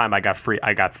 at the time I got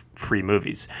free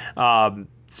movies.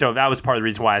 So that was part of the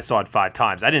reason why I saw it 5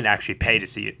 times. I didn't actually pay to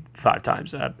see it 5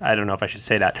 times. I don't know if I should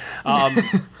say that.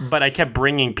 But I kept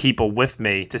bringing people with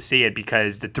me to see it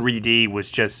because the 3D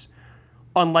was just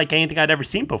unlike anything I'd ever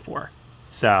seen before.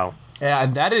 So yeah,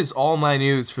 and that is all my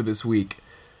news for this week.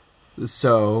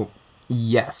 So,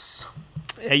 yes.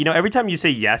 Every time you say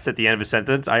yes at the end of a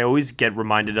sentence, I always get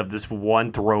reminded of this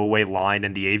one throwaway line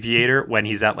in The Aviator when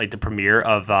he's at like the premiere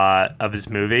of his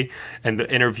movie, and the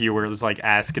interviewer was like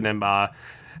asking him,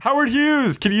 Howard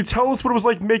Hughes, can you tell us what it was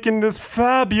like making this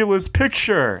fabulous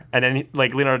picture? And then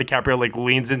like Leonardo DiCaprio like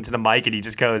leans into the mic and he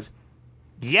just goes,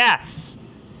 yes.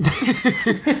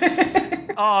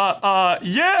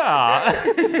 Yeah.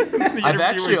 I've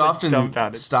actually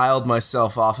often styled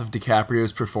myself off of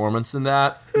DiCaprio's performance in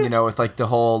that, with like the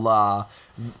whole the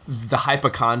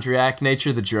hypochondriac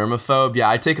nature, the germaphobe.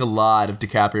 Yeah, I take a lot of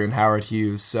DiCaprio and Howard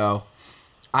Hughes, so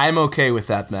I'm okay with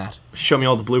that, Matt. Show me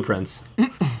all the blueprints.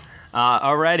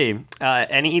 Alrighty.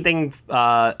 Anything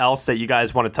else that you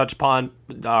guys want to touch upon?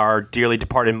 Our dearly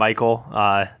departed Michael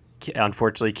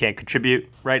unfortunately can't contribute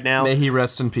right now. May he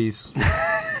rest in peace.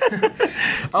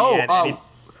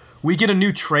 We get a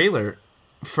new trailer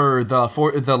for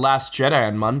the Last Jedi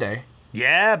on Monday.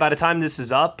 Yeah, by the time this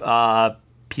is up,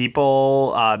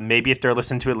 people, maybe if they're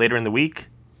listening to it later in the week,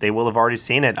 they will have already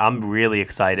seen it. I'm really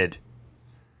excited.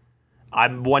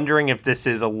 I'm wondering if this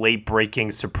is a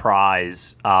late-breaking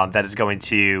surprise that is going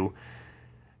to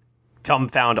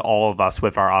dumbfound all of us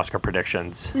with our Oscar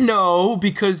predictions. No,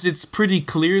 because it's pretty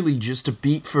clearly just a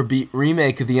beat-for-beat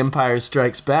remake of The Empire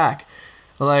Strikes Back.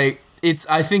 Like,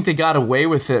 I think they got away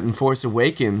with it in Force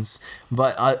Awakens,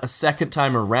 but a second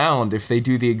time around, if they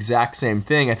do the exact same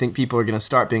thing, I think people are going to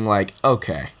start being like,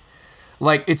 okay.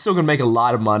 Like, it's still going to make a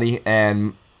lot of money,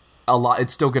 and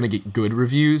it's still going to get good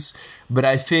reviews, but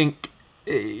I think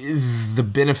the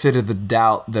benefit of the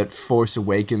doubt that Force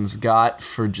Awakens got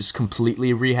for just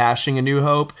completely rehashing A New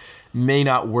Hope may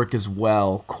not work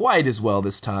quite as well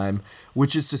this time,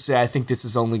 which is to say I think this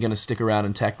is only going to stick around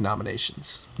in tech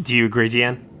nominations. Do you agree,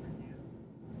 Deanne?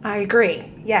 I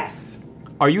agree, yes.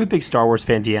 Are you a big Star Wars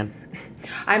fan, Deanne?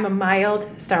 I'm a mild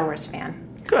Star Wars fan.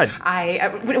 Good.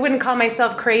 I wouldn't call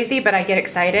myself crazy, but I get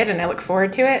excited and I look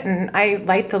forward to it. And I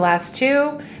like the last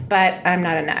 2, but I'm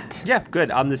not a nut. Yeah, good.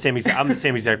 I'm the same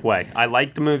exact way. I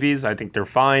like the movies. I think they're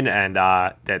fine, and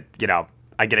I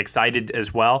get excited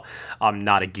as well. I'm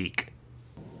not a geek.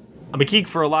 I'm a geek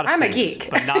for a lot of things. I'm a geek.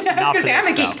 But not for that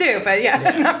I'm a geek too, but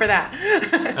yeah, not for that.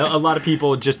 A lot of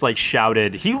people just like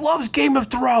shouted, he loves Game of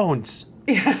Thrones.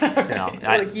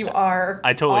 Yeah, you are.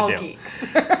 I totally all do.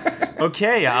 Geeks.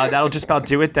 Okay, that'll just about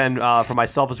do it then for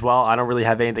myself as well. I don't really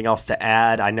have anything else to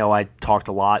add. I know I talked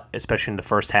a lot, especially in the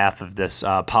first half of this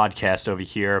podcast over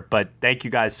here. But thank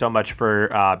you guys so much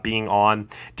for being on.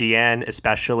 Deanne,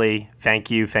 especially, thank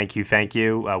you.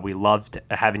 We loved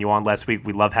having you on last week.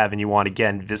 We love having you on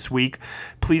again this week.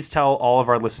 Please tell all of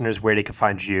our listeners where they can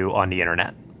find you on the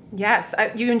internet. Yes,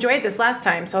 you enjoyed this last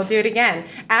time, so I'll do it again.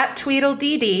 At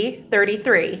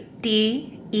TweedleDD33.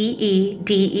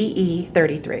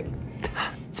 DEEDEE33.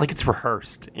 It's like it's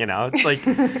rehearsed, you know?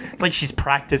 It's like she's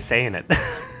practiced saying it.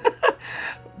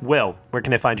 Will, where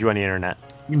can I find you on the internet?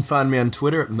 You can find me on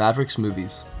Twitter at Mavericks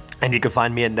Movies. And you can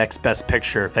find me at Next Best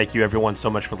Picture. Thank you everyone so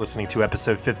much for listening to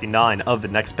episode 59 of the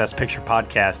Next Best Picture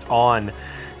podcast on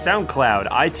SoundCloud,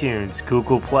 iTunes,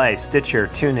 Google Play, Stitcher,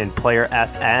 TuneIn, Player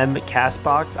FM,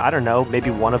 CastBox. I don't know, maybe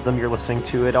one of them you're listening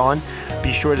to it on.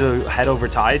 Be sure to head over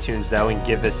to iTunes though and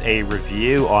give us a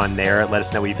review on there. Let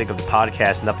us know what you think of the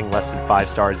podcast. Nothing less than 5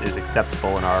 stars is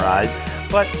acceptable in our eyes.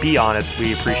 But be honest,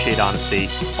 we appreciate honesty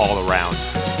all around.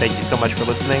 Thank you so much for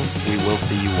listening. We will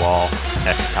see you all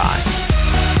next time.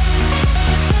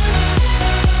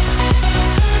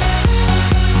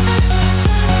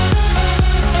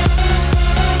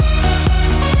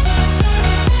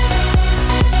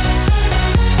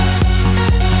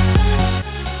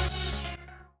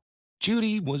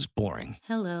 Judy was boring.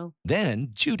 Hello. Then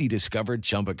Judy discovered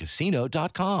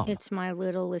ChumbaCasino.com. It's my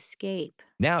little escape.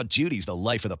 Now Judy's the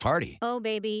life of the party. Oh,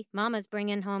 baby, mama's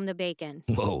bringing home the bacon.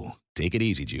 Whoa, take it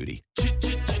easy, Judy.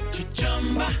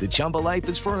 The Chumba life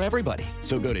is for everybody.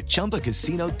 So go to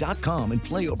ChumbaCasino.com and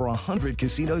play over 100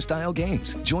 casino-style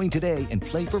games. Join today and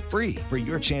play for free for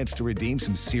your chance to redeem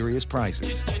some serious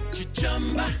prizes.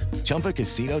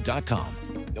 ChumbaCasino.com.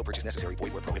 No purchase necessary.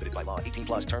 Void where prohibited by law.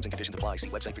 18+ terms and conditions apply. See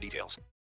website for details.